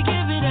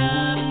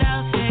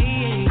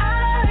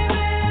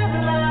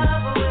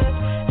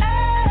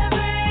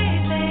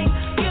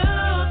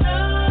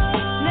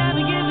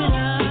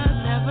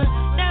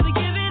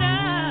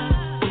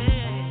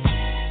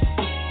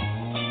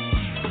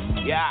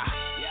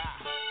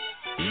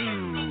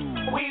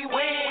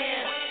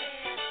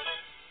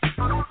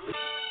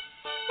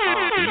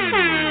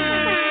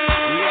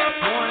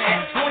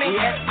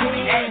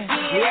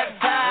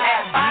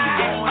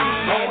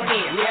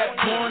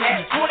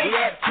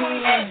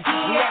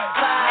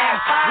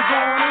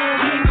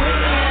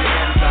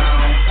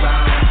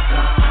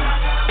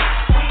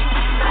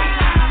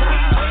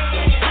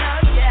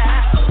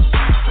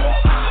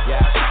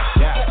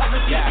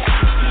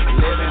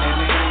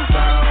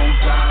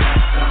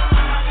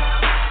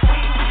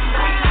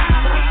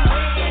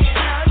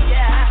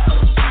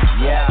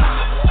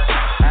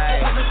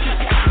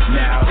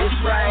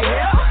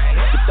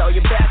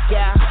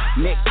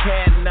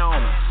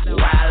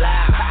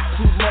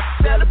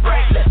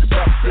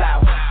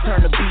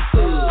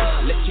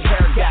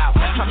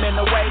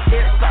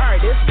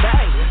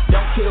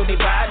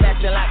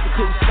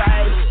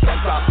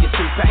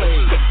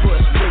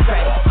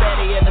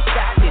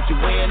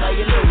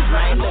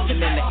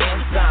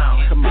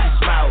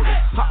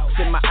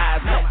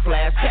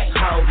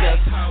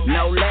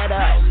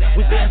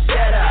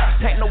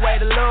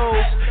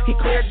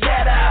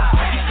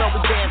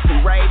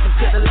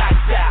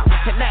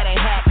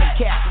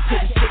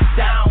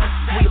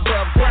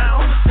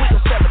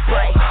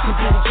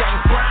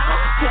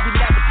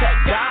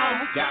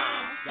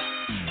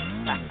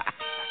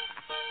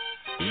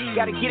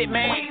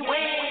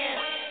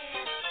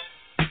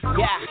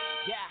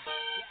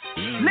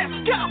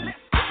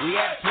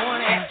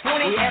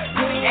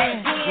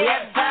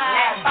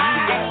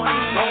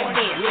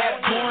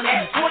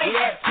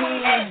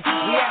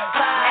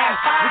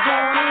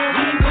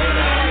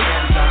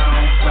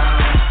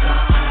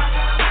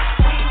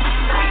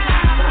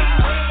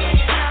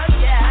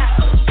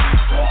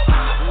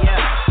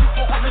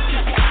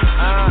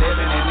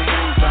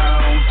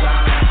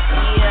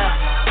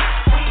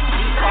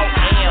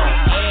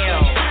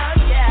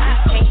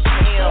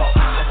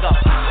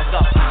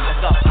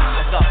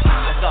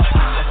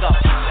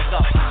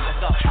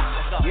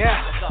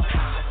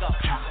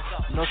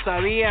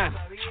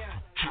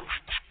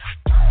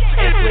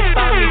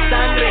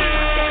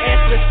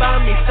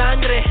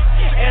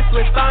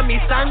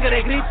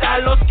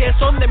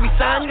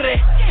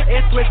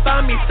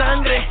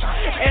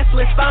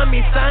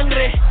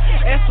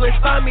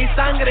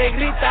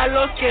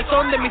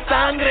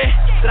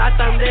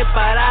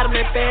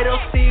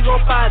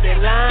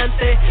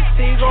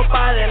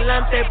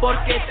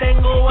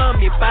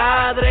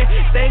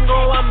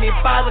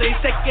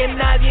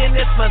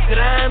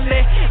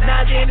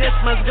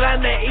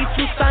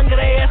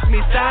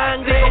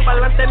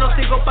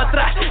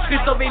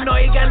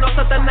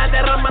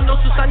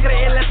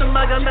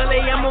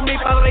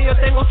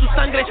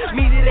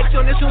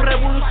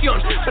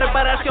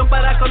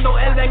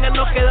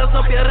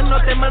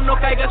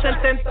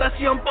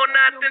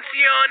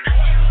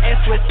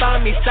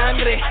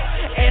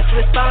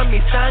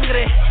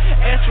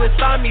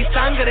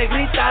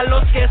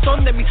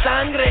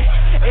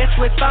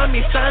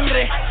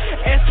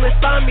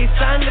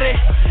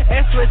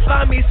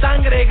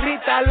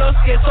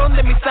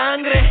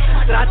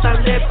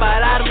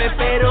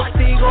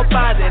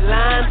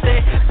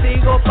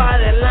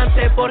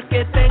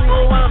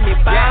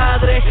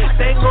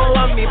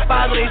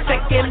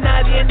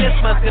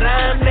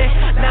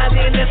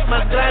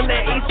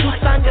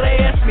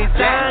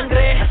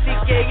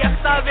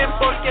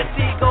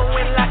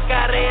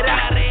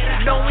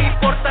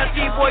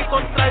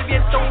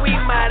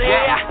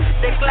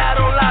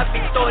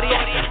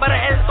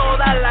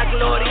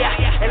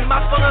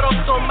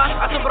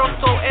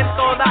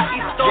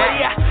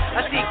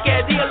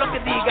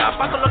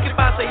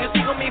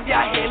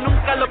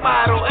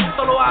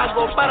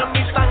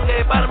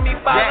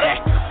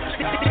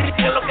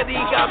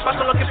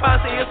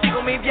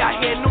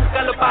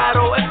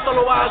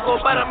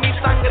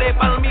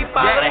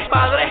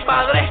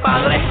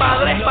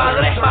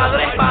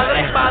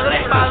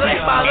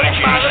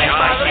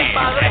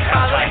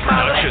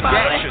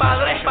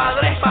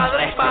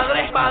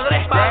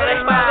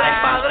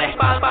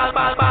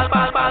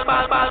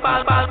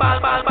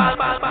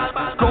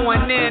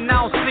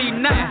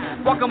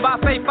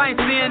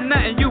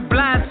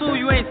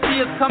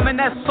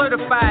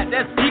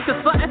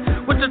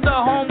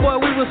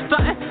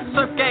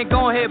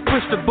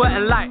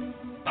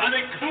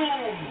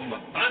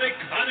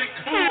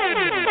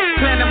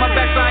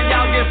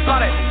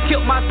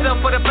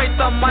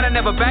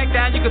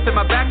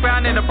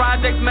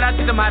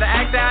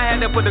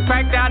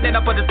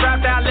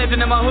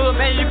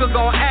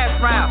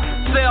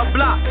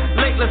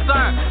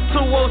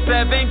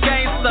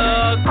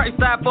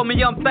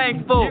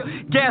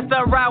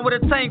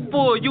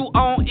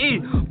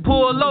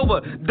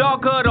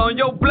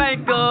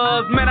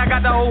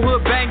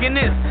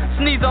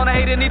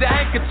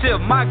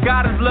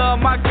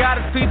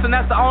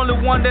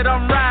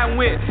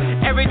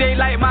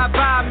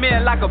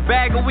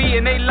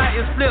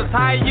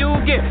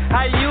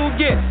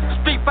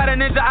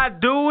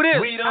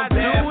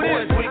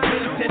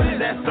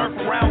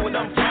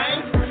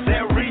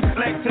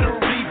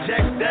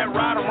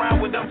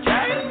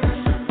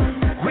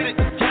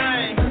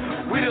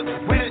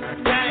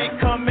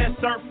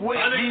surf with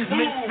these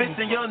misfits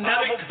and you'll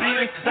never be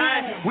the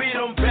same. We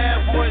them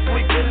bad boys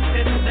with good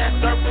intentions that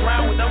surf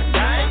around with them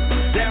gangs.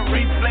 That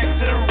reflex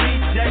to the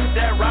rejects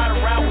that ride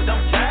around with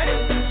them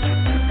gangs.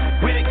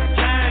 With a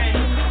gang,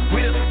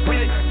 with a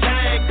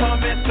gang,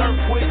 come and surf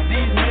with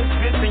these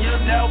misfits and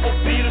you'll never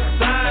be the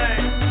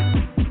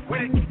same.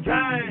 With a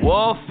gang,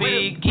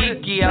 Wolfie,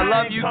 Kiki, I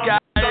love you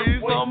guys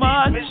so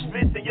much.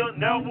 Misfits and you'll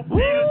never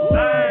be the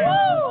same.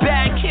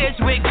 Bad kids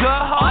with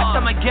good hearts,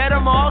 I'ma get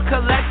them all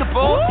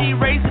collectible. He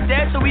raised the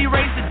dead, so we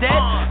raised the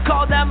dead.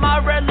 Call that my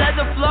red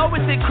leather flow,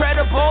 it's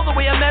incredible the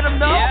way I met him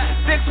though.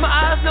 Fix my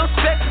eyes, no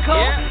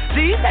spectacles.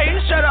 These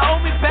haters try to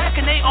hold me back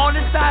and they on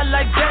the side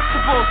like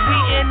vegetables.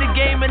 We in the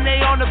game and they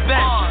on the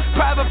bench.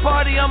 Private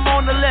party, I'm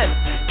on the list.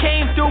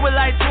 Came through with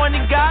like 20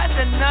 guys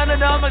and none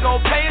of them are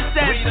gonna pay a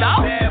cent. We the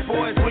bad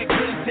boys with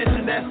good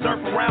intentions that surf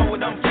around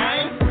with them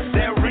gangs.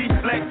 That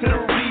reflect to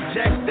the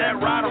rejects that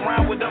ride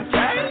around with them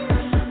gangs.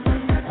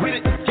 With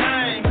a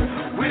gang,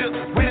 with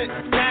a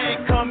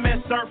gang, come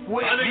and surf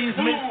with these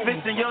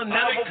misfits and you'll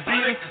never be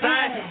the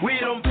same. We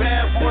them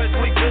bad boys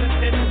with good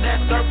intentions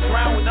that surf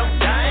around with them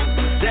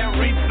gangs. That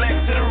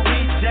reflect to the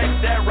rejects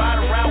that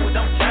ride around with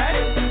them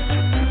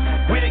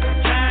gangs. With a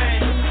gang,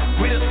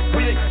 with a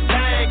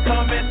gang,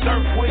 come and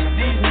surf with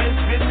these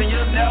misfits and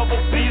you'll never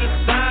be the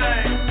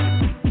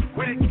same.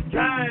 With a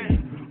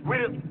gang,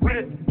 with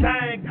a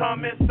gang,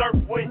 come and surf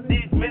with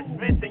these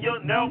misfits and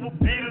you'll never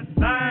be the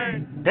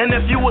same. And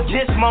if you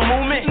against my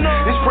movement,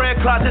 it's prayer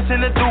closets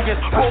in the Dugans.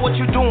 Boy, what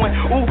you doing?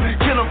 Ooh,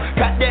 kill him.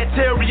 Got that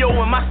terrio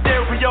in my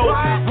stereo.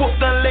 Wolf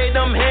done laid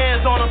them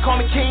hands on him. Call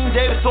me King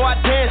David, so I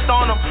danced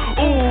on him.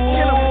 Ooh,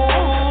 kill him.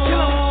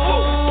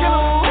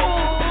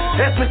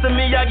 That's Mr.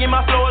 Miyagi,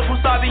 my flow is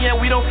wasabi,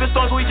 and we don't fist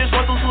storms, we just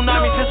run through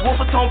tsunamis. This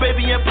Wolfatone,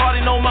 baby, and party,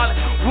 no molly.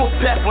 Wolf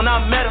pack when I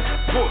met him.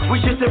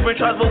 We just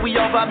different tribes, but we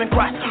all vibing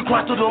Christ.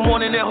 Grind through the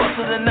morning and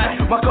hustle the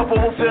night. My cup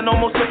will fill, no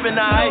more slipping,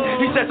 night.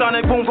 He sets on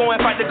it, boom, go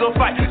and fight the good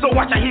fight. So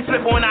watch how he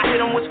flip when I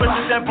hit him with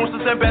switches and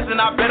boosters and best,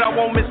 and I bet I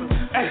won't miss him.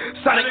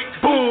 Sonic,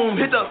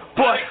 boom, hit the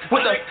boy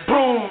with the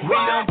broom. We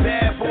them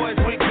bad boys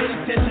with good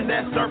intentions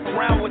that surf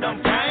around with them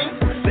gangs.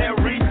 That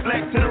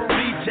reflect to the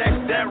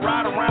rejects that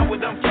ride around with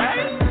them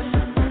gangs.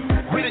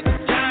 With a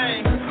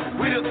gang,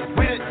 with a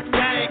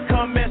gang,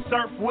 come and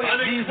surf with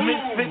these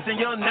misfits and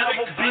you'll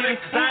never be the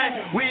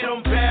same. We them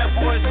bad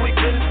boys with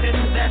good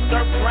intentions that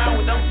surf around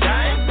with them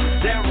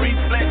gangs. That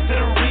reflect to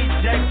the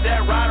rejects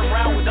that ride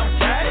around with them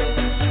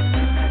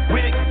gangs.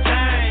 With a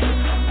gang,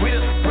 with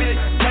a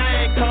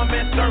gang, come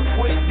and surf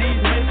with these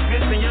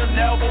misfits and you'll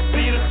never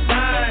be the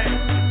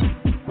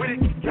same. With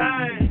a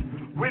gang,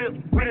 with a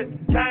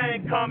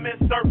gang, come and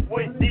surf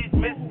with these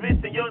misfits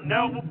and you'll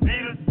never be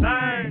the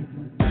same.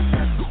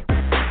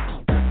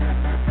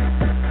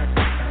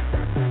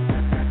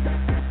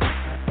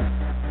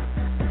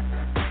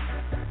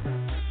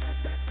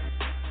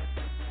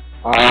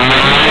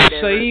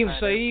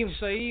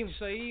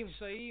 Saeem.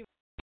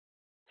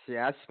 See,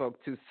 I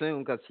spoke too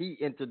soon because he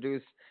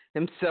introduced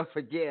himself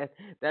again.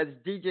 That's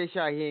DJ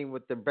Shaheem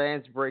with the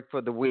band's break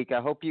for the week.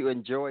 I hope you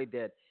enjoyed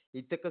that.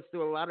 He took us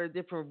through a lot of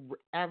different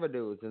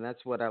avenues, and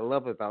that's what I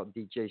love about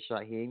DJ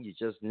Shaheem. You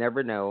just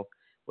never know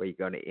where you're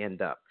going to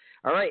end up.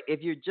 All right,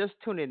 if you're just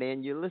tuning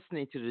in, you're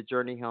listening to the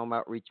Journey Home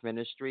Outreach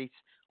Ministries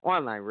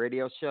online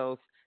radio shows.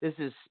 This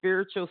is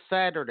Spiritual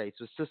Saturdays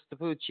with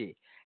Sistapoochie,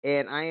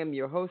 and I am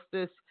your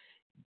hostess,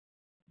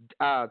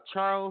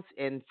 Charles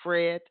and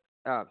Fred.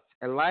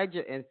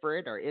 Elijah and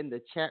Fred are in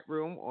the chat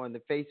room on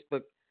the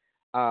Facebook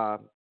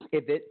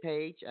event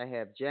page. I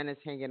have Janice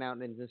hanging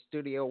out in the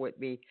studio with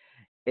me.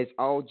 It's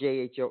all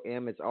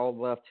JHOM. It's all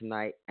love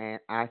tonight, and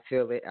I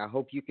feel it. I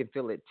hope you can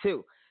feel it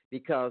too,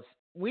 because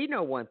we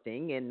know one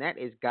thing, and that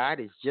is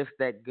God is just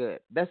that good.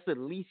 That's the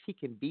least he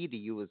can be to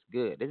you is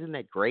good. Isn't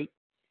that great?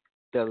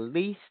 The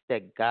least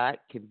that God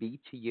can be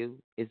to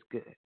you is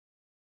good.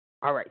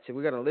 All right, so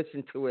we're going to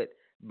listen to it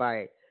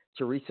by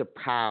Teresa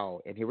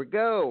Powell, and here we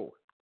go.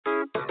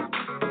 God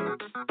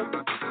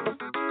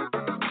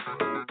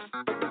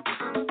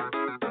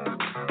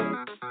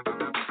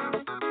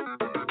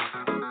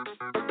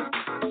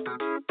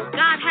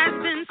has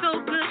been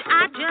so good,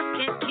 I just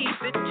can't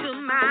keep it to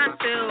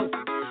myself.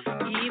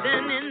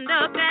 Even in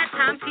the bad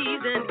times,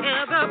 he's an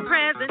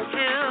ever-present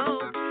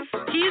help.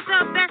 He's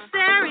the best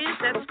there is,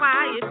 that's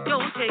why it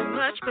don't take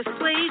much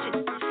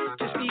persuasion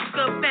to speak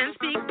up and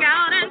speak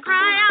out and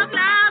cry out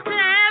loud to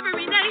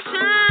every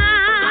nation.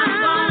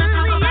 I'm gonna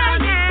talk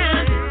about his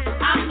good.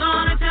 I'm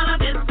gonna tell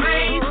of his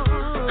grace.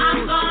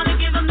 I'm gonna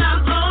give him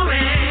the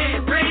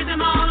glory. Praise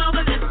him all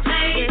over this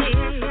place.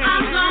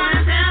 I'm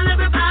gonna tell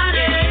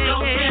everybody,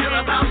 don't care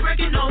about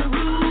breaking no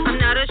rules. I'm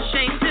not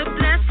ashamed to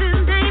bless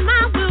his name,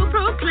 I will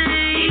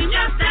proclaim. He's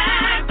just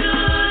that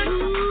good.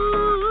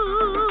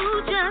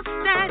 Ooh, just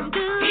that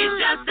good. He's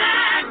just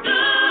that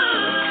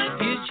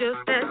good. He's just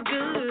that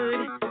good.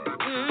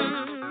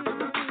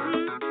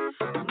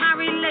 My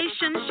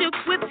relationship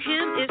with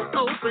him is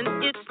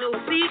open, it's no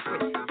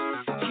secret.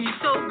 He's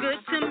so good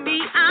to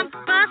me, I'm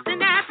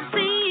busting at the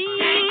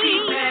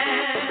seams.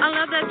 I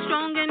love that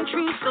strong and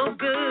true, so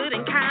good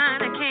and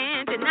kind, I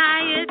can't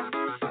deny it.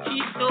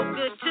 He's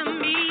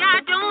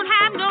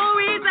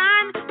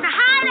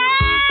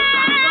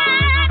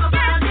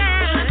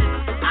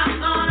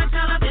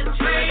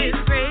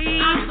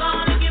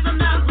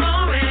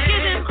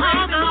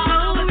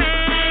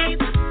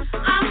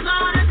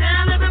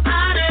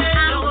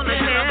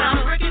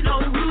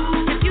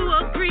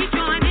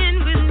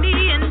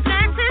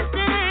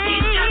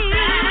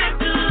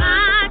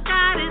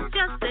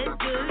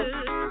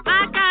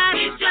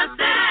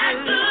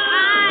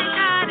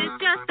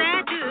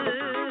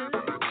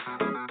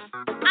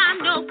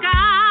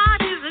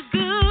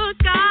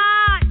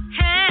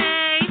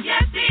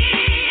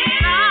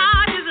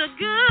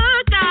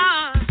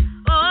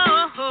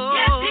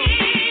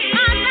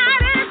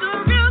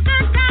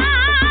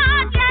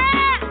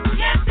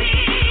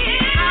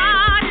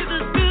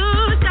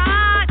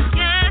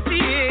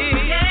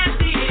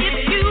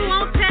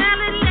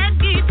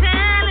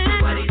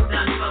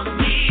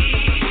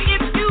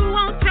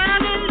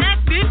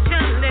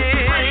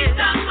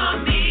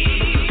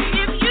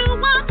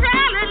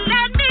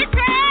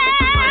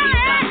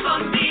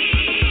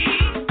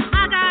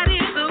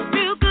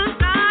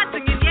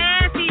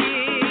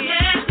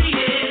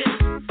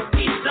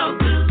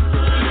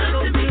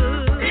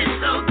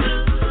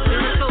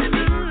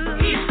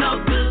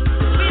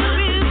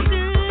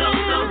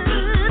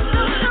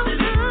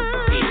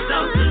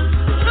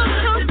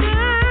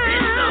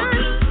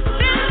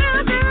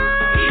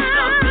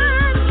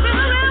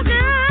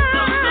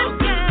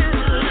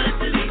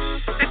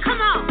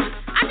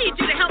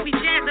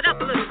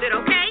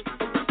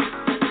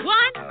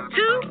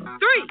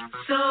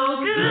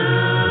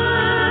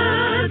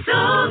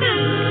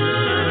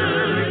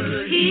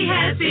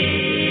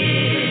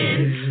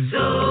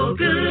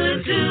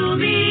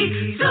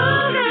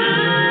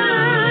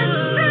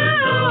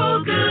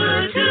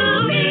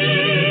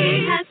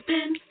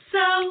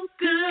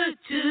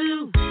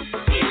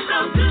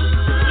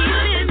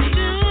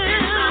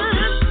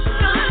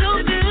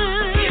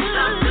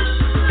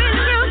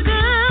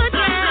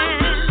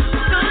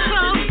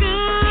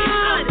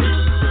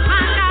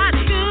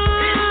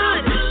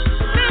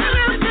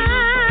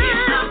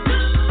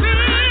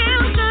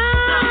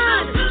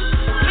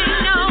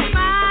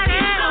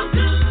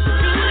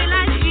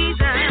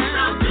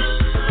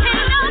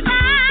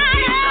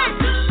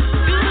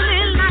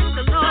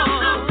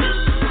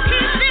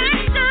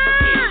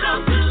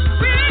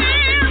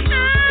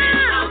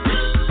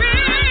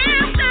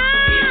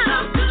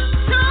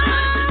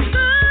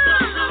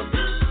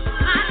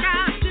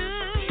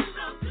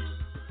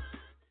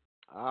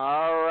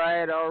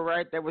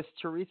that was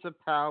Teresa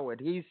Powell, and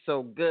he's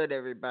so good,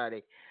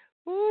 everybody.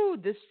 Ooh,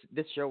 this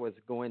show is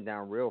going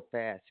down real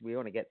fast. We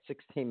only got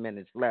 16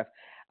 minutes left.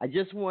 I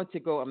just want to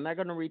go. I'm not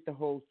going to read the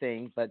whole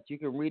thing, but you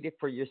can read it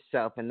for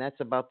yourself, and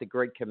that's about the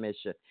Great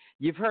Commission.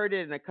 You've heard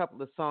it in a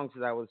couple of songs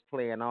that I was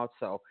playing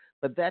also,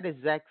 but that is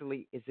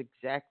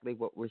exactly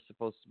what we're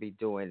supposed to be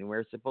doing, and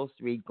we're supposed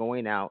to be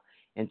going out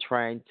and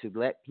trying to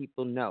let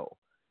people know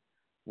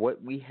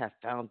what we have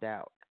found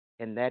out,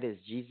 and that is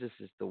Jesus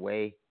is the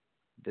way,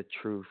 the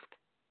truth,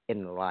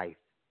 and the life.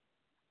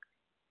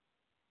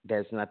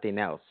 There's nothing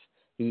else.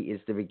 He is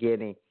the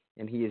beginning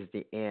and he is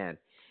the end.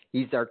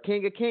 He's our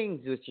King of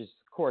Kings, which is,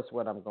 of course,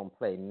 what I'm going to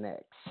play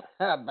next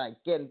by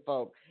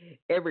Kinfolk.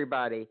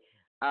 Everybody,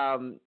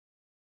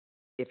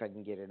 if I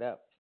can get it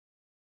up.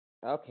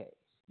 Okay,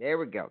 there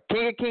we go.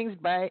 King of Kings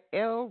by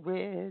El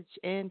Rich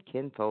and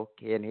Kinfolk.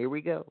 And here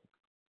we go.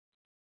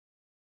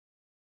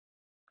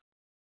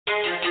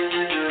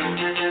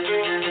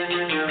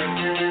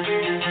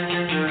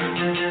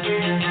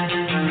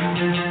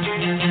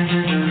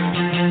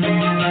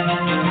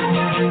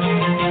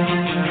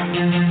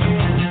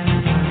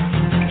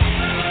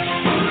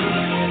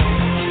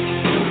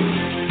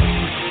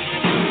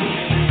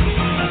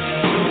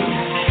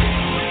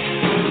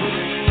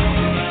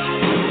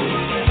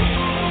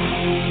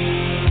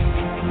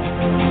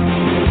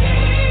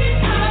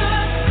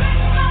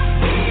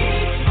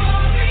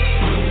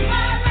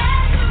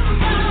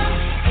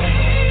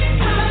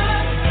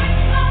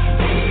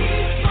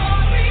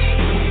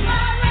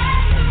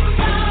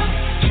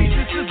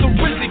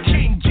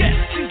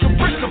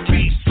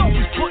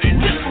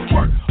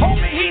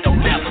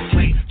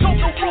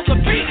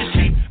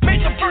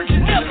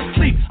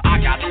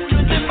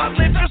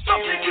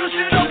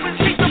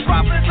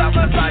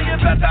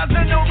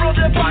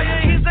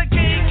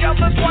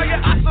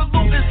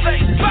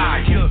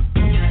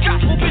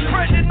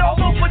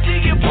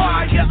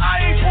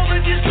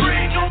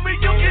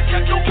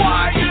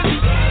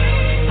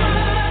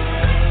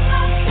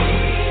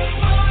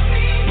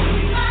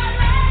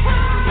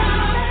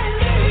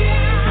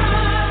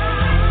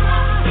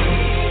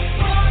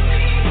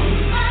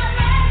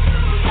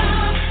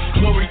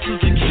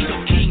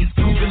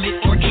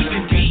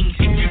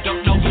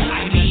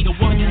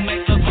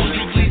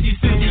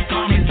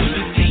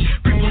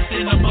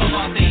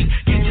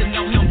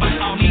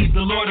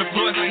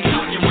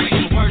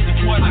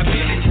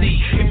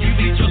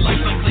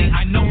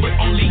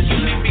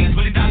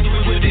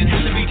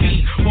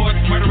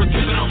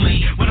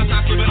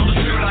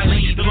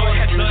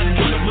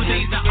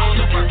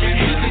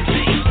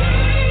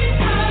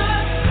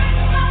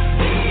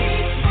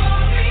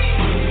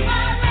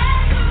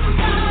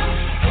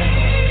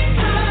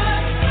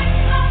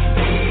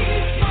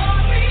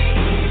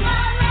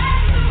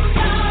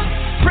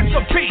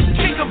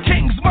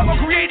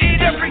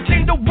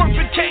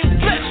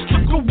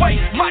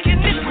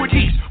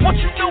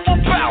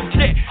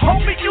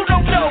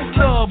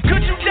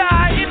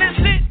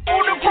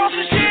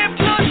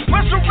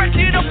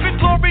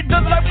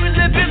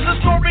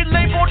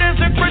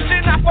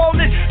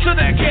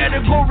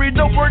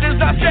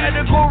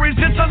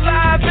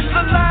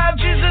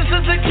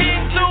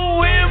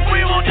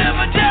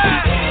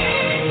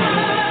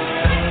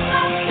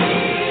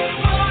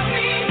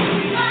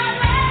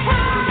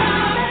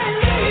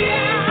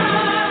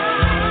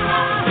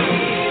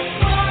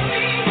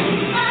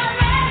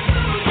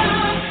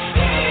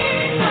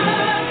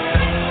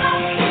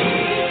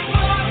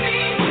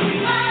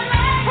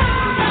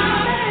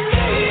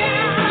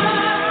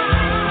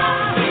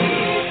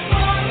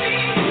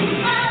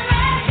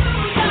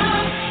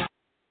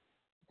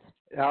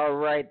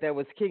 That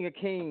was King of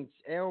Kings,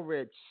 El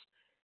Rich.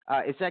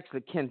 It's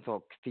actually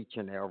Kinfolk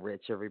featuring El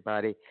Rich,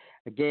 everybody.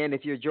 Again,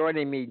 if you're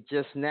joining me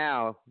just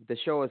now, the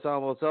show is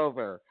almost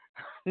over.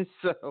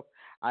 So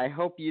I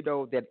hope you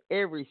know that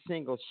every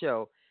single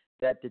show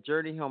that the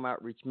Journey Home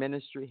Outreach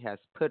Ministry has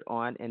put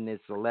on in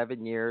its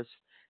 11 years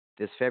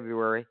this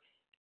February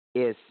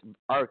is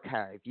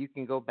archived. You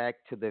can go back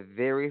to the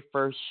very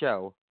first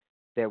show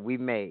that we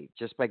made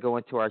just by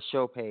going to our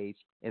show page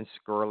and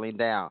scrolling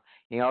down.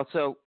 And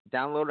also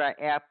download our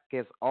app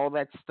because all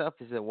that stuff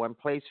is in one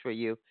place for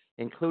you,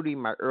 including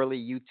my early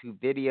YouTube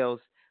videos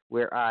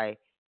where I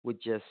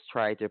would just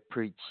try to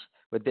preach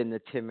within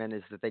the 10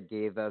 minutes that they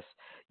gave us.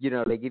 You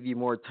know, they give you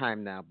more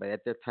time now, but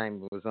at that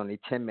time it was only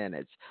 10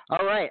 minutes.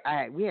 All right,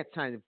 we have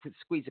time to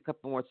squeeze a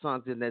couple more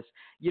songs in this.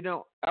 You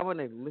know, I want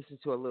to listen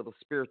to a little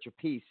spiritual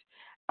piece.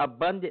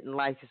 Abundant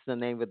Life is the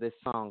name of this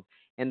song.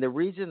 And the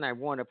reason I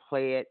want to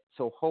play it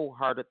so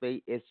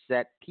wholeheartedly is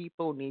that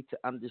people need to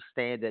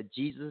understand that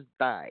Jesus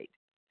died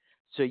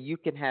so you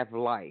can have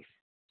life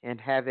and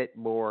have it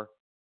more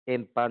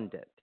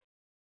abundant,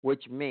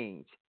 which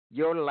means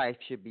your life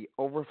should be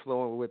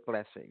overflowing with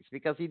blessings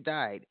because he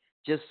died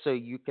just so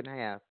you can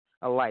have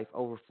a life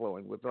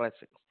overflowing with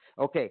blessings.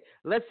 Okay,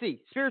 let's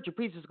see. Spiritual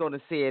Peace is going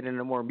to say it in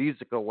a more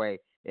musical way.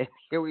 And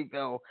here we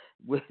go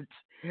with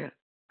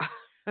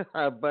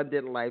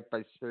Abundant Life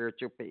by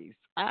Spiritual Peace.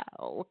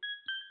 Ow.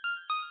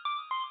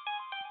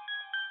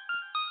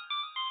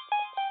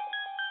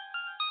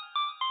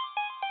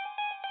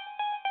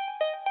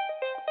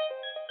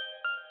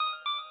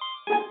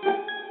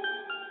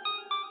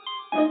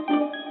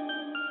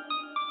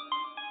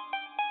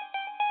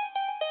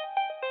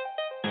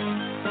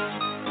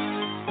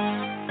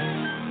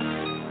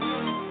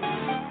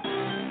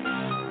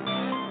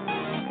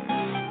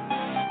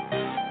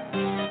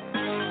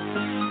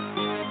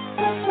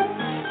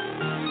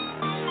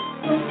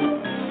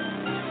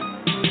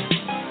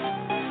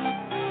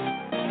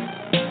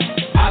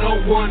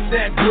 want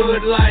that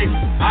good life.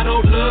 I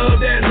don't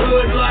love that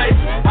hood life.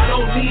 I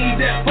don't need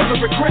that full of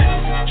regret.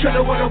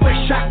 Tryna wanna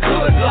wish I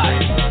could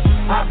life.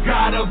 I've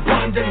got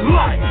abundant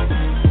life.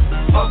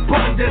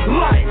 Abundant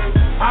life.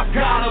 I've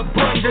got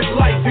abundant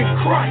life in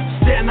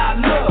Christ, and I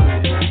love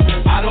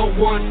it. I don't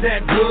want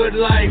that good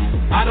life.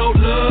 I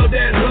don't love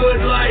that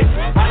hood life.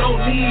 I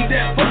don't need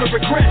that full of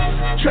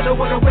regret. Tryna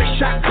wanna wish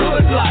I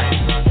could life.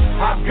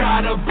 I've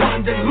got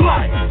abundant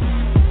life.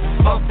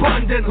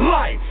 Abundant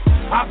life.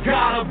 I've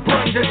got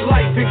abundant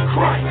life in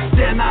Christ,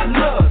 and I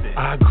love it.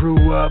 I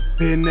grew up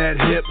in that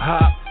hip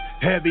hop,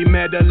 heavy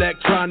metal,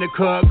 electronic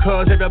club,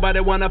 cause everybody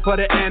wanna put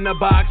it in a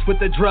box with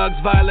the drugs,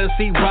 violence,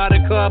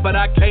 erotica. But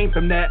I came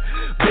from that,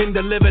 been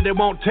delivered, it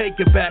won't take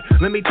it back.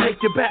 Let me take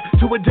you back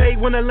to a day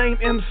when a lame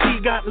MC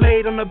got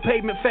laid on the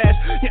pavement fast.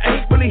 You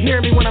ain't really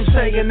hearing me when I'm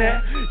saying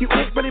that. You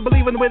ain't really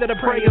believing the way that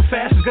I pray and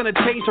fast is gonna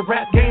change the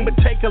rap game. But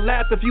take a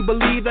laugh if you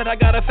believe that I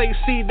gotta face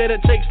seed that it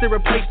takes to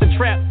replace the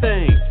trap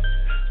thing.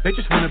 They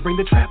just wanna bring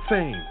the trap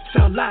fame,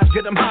 sell lives,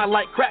 get them high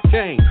like crack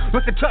gang.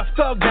 Look at Tough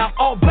Thug now,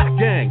 all black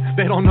gang.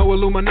 They don't know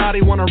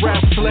Illuminati, want a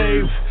rap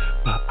slave.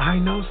 But I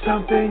know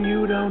something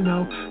you don't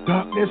know.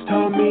 Darkness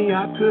told me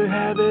I could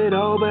have it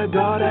all, but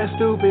God, that's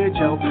stupid,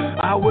 yo.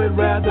 I would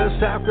rather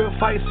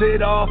sacrifice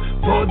it all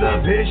for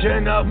the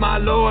vision of my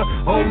Lord.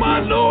 Oh my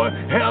Lord,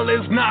 hell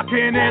is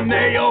knocking and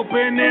they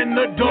opening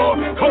the door.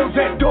 Close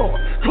that door,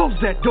 close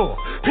that door.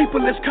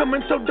 People is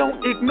coming, so don't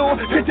ignore.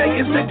 Today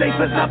is the day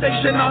for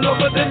salvation all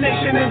over the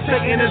nation, and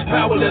Satan is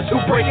powerless. Who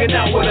breaking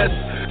out with us?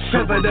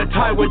 Sever the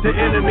tie with the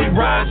enemy.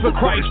 Rise for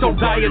Christ, don't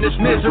die in this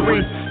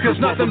misery. Cause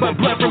nothing but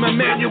blood from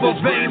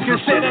Emmanuel's veins can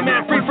set a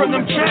man free from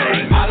them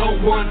chains. I don't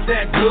want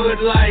that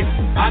good life.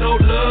 I don't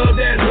love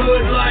that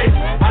hood life.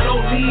 I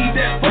don't need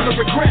that full of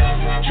regret.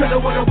 Tryna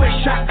wanna wish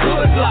I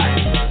could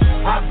life.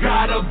 I've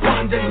got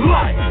abundant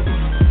life.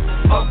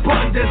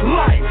 Abundant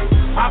life.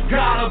 I've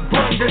got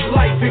abundant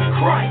life in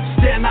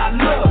Christ, and I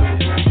love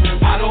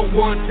it. I don't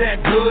want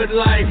that good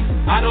life.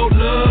 I don't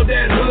love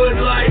that hood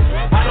life.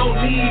 I don't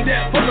need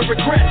that full of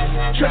regret.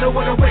 Tryna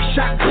wanna wish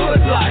I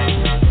could life.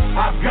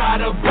 I've got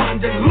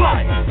abundant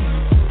life.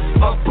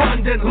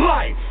 Abundant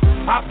life.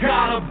 I've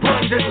got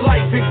abundant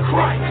life in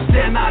Christ,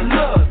 and I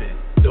love it.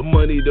 The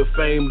money, the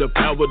fame, the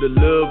power, the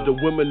love, the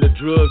women, the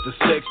drugs, the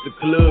sex, the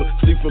club.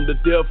 Sleep from the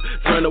death,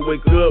 trying to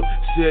wake up.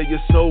 Sell your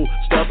soul,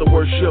 start to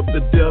worship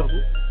the devil.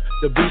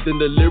 The beat and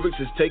the lyrics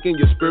is taking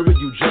your spirit.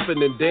 You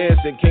jumping and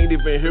dancing, can't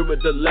even hear it,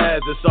 the lies,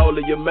 it's all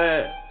in your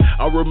mind.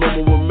 I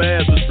remember when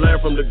man was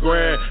blind from the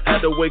grind. Had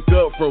to wake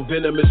up from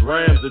venomous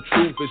rhymes. The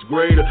truth is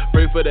greater.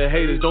 Pray for the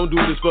haters, don't do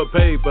this for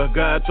paper.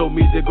 God told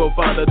me to go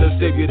follow the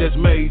Savior that's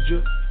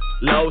major.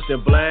 Lost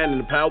and blind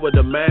and power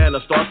the man. I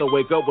start to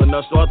wake up when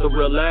I start to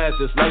realize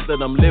this life that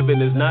I'm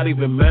living is not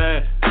even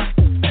mine.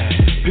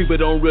 People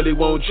don't really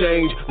want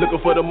change, looking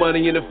for the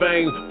money and the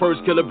fame.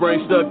 First killer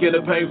brain stuck in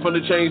the pain from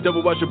the change.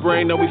 Devil watch your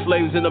brain, now we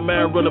slaves in the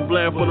mind. Running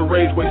blind for the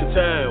rage, waste of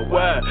time.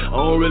 Why? I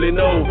don't really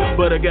know,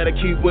 but I gotta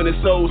keep winning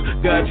souls.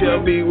 God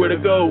tell me where to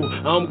go,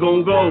 I'm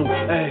gon' go.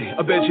 Hey,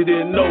 I bet you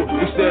didn't know,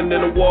 we standing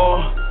in a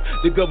wall.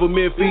 The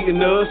government feeding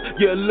us.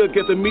 Yeah, look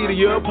at the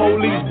media,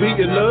 police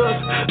beating us.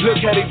 Look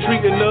how they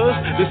treating us.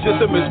 The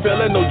system is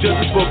failing, no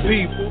justice for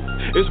people.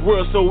 This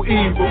world so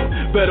evil,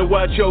 better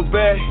watch your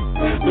back.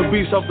 The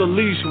beast off the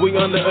leash, we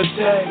under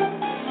attack.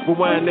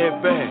 Rewind that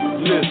back,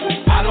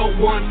 listen. I don't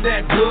want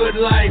that good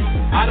life.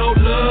 I don't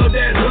love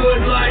that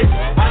hood life.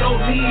 I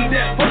don't need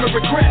that full of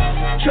regret.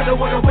 Tryna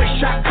wanna wish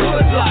I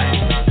could life.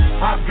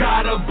 I've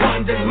got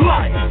abundant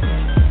life.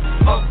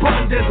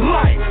 Abundant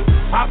life.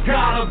 I've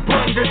got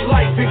abundant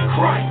life in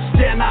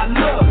Christ, and I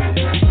love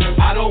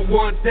it. I don't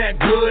want that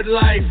good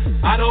life.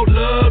 I don't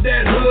love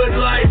that hood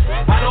life.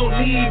 I don't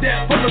need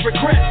that full of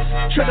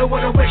regrets. Tryna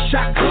wanna wish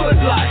I could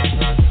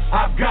life.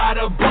 I've got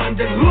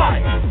abundant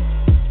life.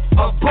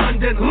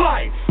 Abundant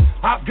life.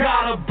 I've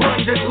got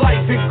abundant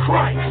life in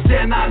Christ,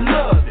 and I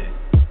love it.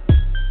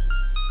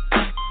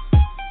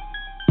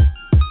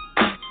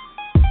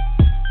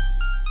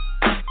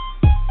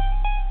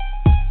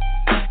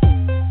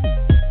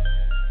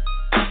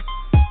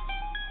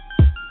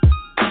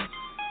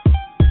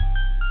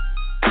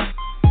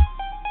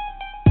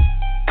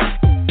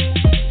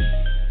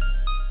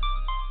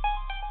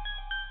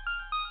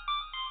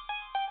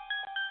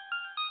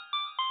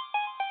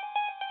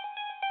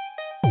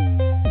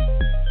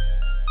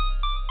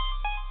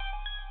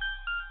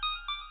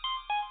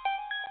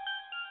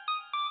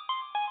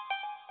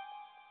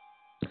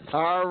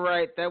 All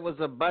right, that was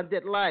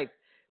Abundant Life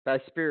by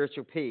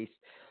Spiritual Peace.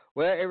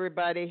 Well,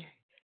 everybody,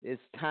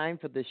 it's time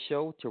for the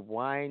show to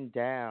wind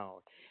down.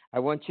 I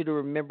want you to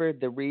remember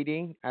the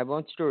reading. I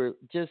want you to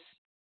just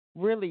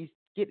really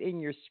get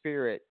in your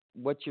spirit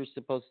what you're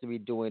supposed to be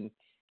doing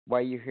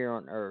while you're here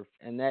on earth,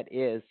 and that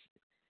is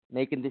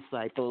making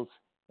disciples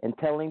and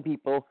telling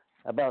people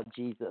about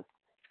Jesus,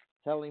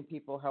 telling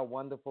people how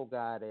wonderful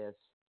God is,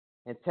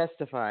 and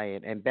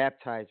testifying and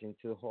baptizing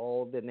to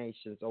all the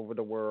nations over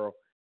the world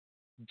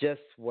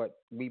just what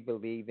we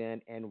believe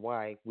in and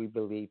why we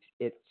believe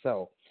it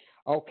so.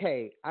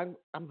 Okay, I'm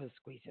gonna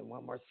squeeze in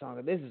one more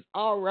song. This is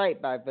 "All Right"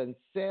 by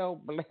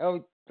Vincel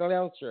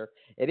Belcher,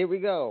 and here we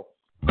go.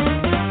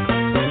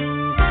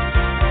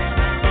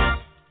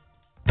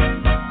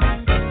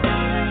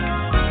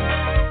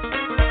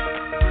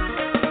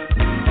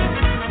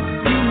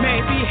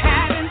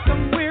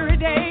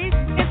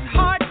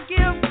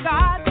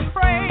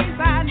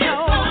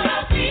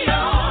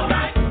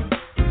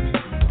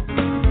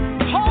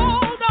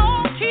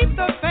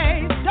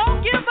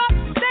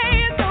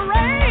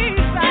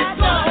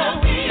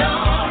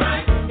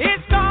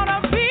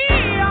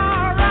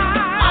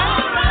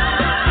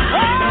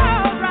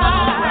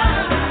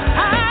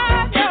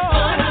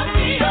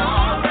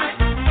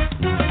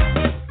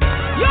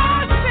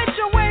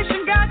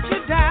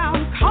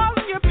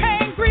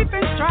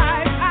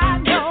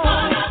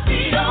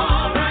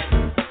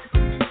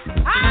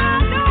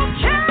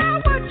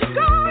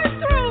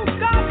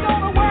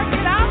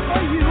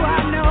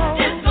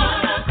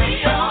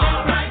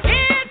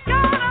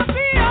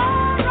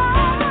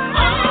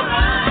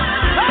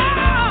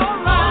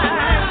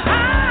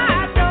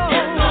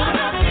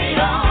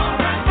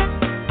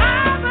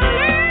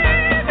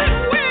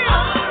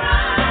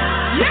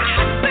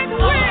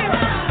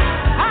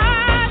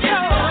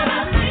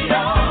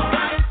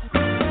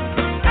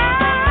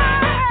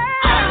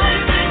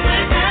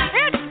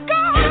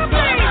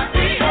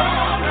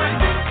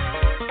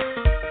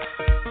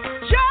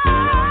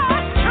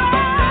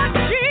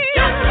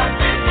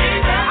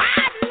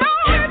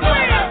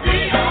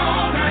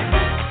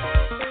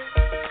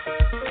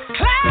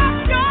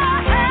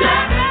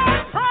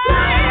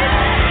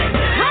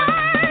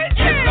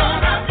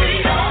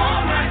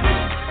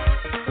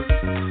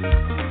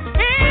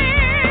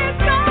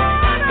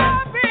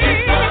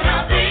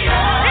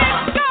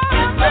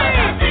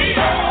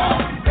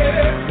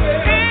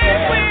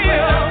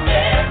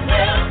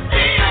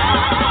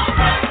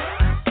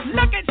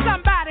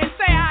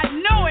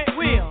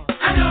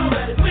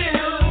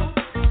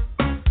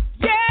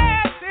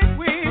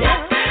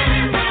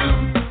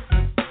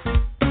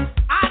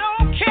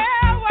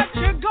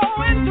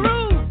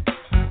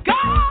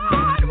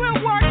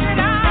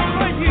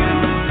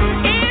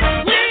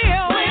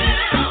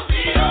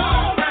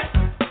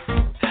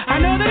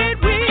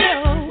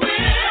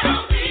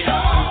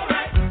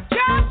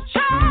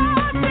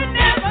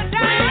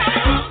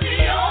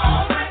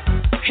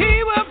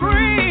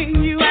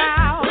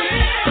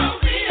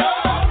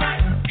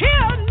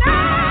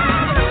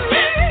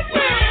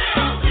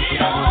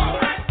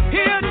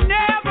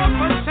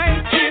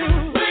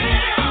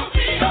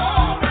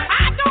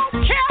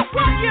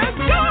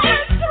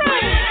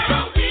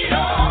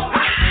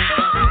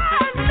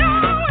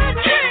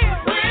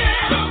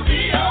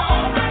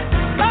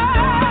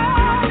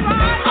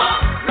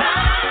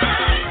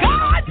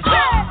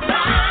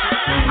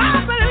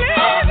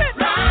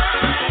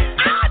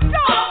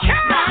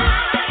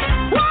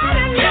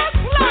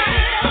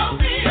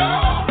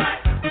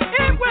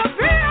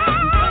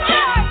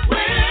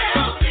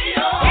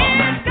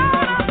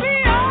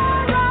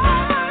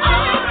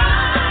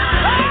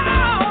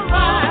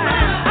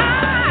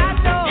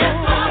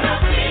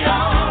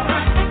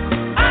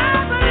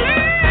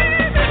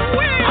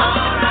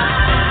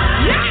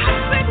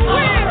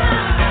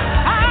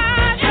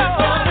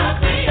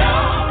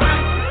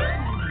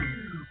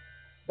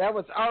 That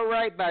was All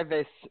Right by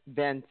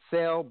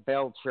Vincel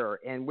Belcher.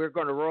 And we're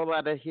going to roll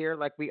out of here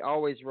like we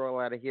always roll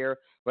out of here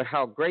with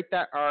How Great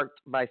Thou Art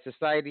by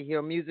Society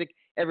Hill Music.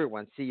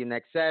 Everyone, see you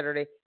next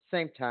Saturday,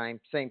 same time,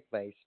 same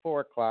place,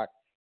 4 o'clock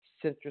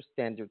Central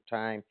Standard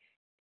Time.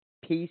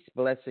 Peace,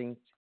 blessings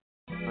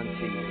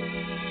unto you.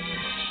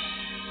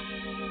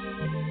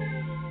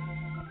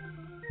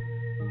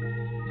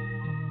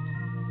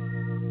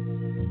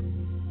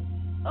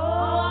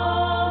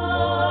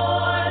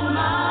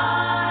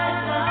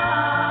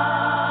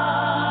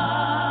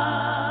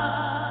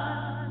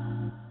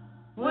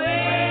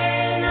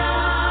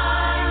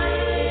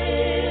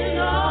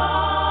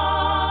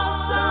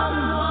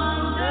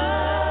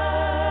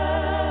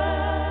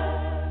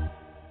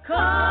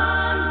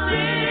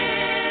 Consider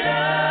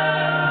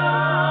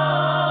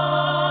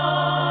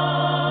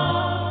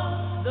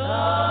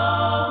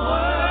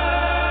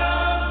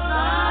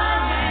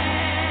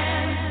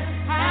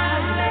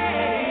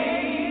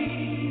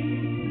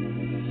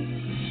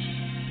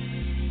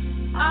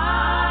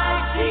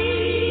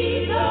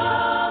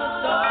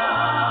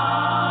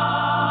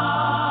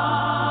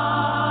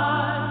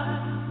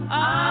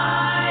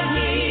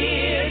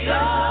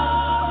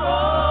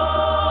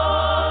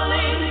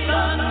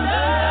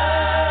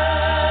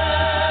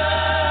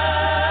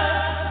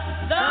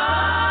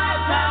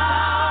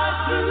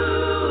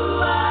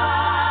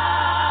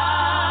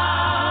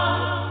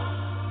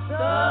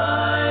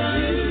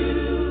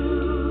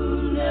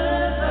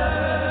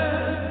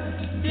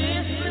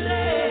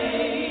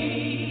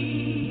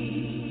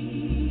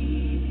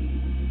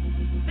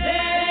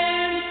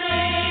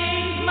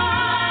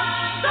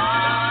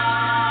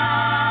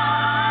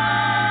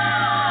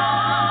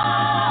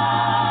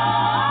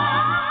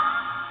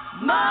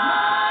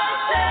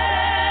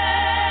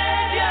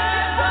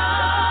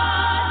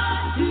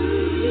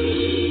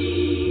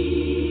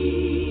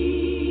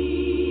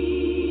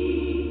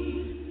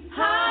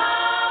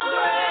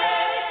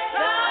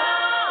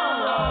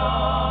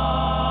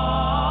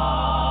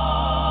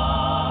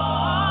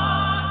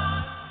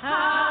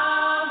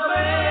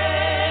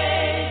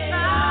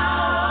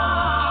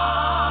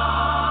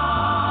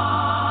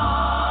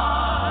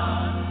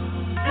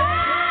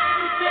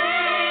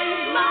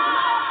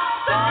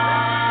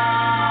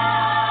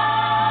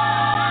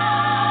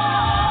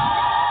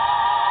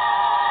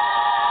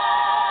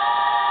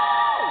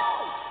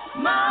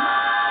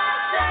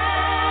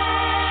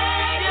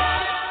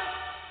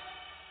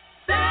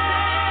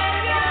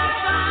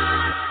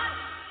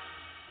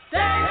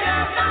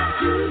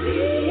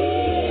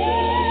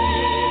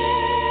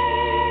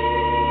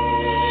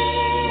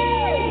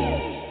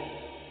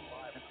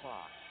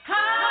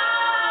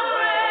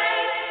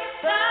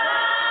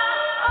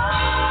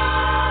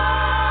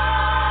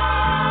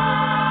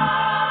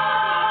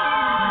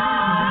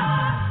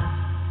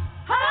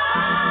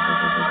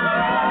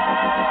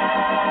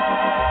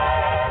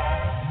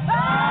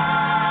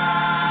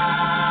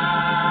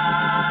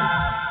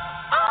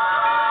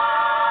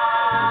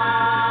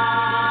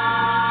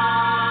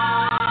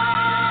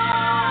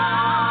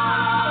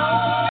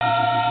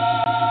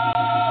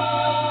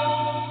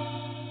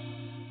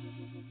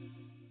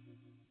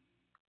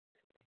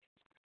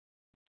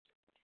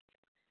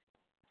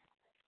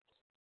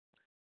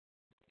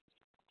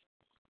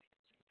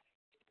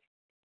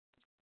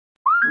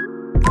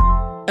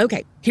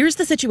Okay, here's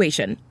the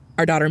situation.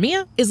 Our daughter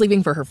Mia is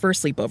leaving for her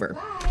first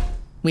sleepover.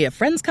 We have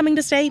friends coming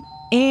to stay,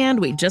 and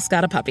we just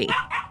got a puppy.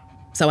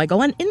 So I go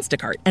on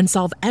Instacart and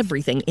solve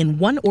everything in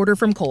one order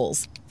from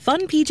Kohl's.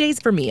 Fun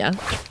PJs for Mia.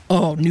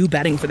 Oh, new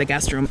bedding for the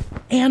guest room.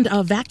 And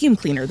a vacuum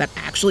cleaner that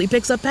actually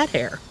picks up pet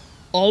hair.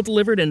 All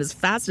delivered in as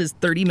fast as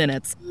 30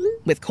 minutes.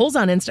 With Kohl's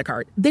on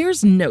Instacart,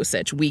 there's no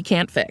such we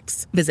can't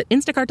fix. Visit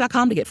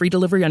instacart.com to get free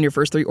delivery on your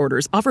first 3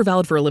 orders. Offer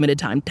valid for a limited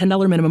time.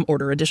 $10 minimum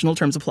order. Additional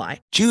terms apply.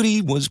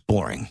 Judy was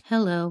boring.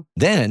 Hello.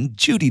 Then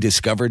Judy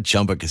discovered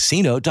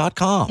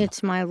ChumbaCasino.com.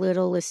 It's my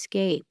little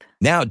escape.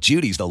 Now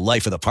Judy's the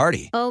life of the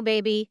party. Oh,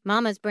 baby,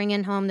 mama's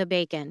bringing home the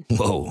bacon.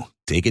 Whoa,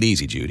 take it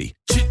easy, Judy.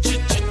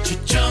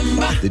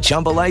 The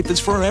Chumba life is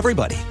for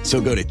everybody. So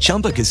go to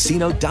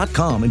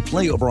ChumbaCasino.com and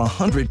play over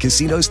 100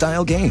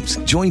 casino-style games.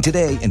 Join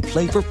today and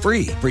play for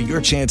free for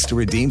your chance to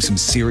redeem some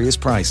serious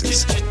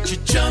prizes.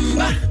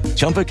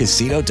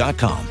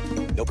 ChumbaCasino.com.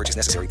 No purchase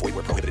necessary. Void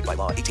where prohibited by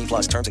law.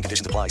 18+ terms and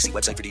conditions apply. See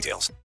website for details.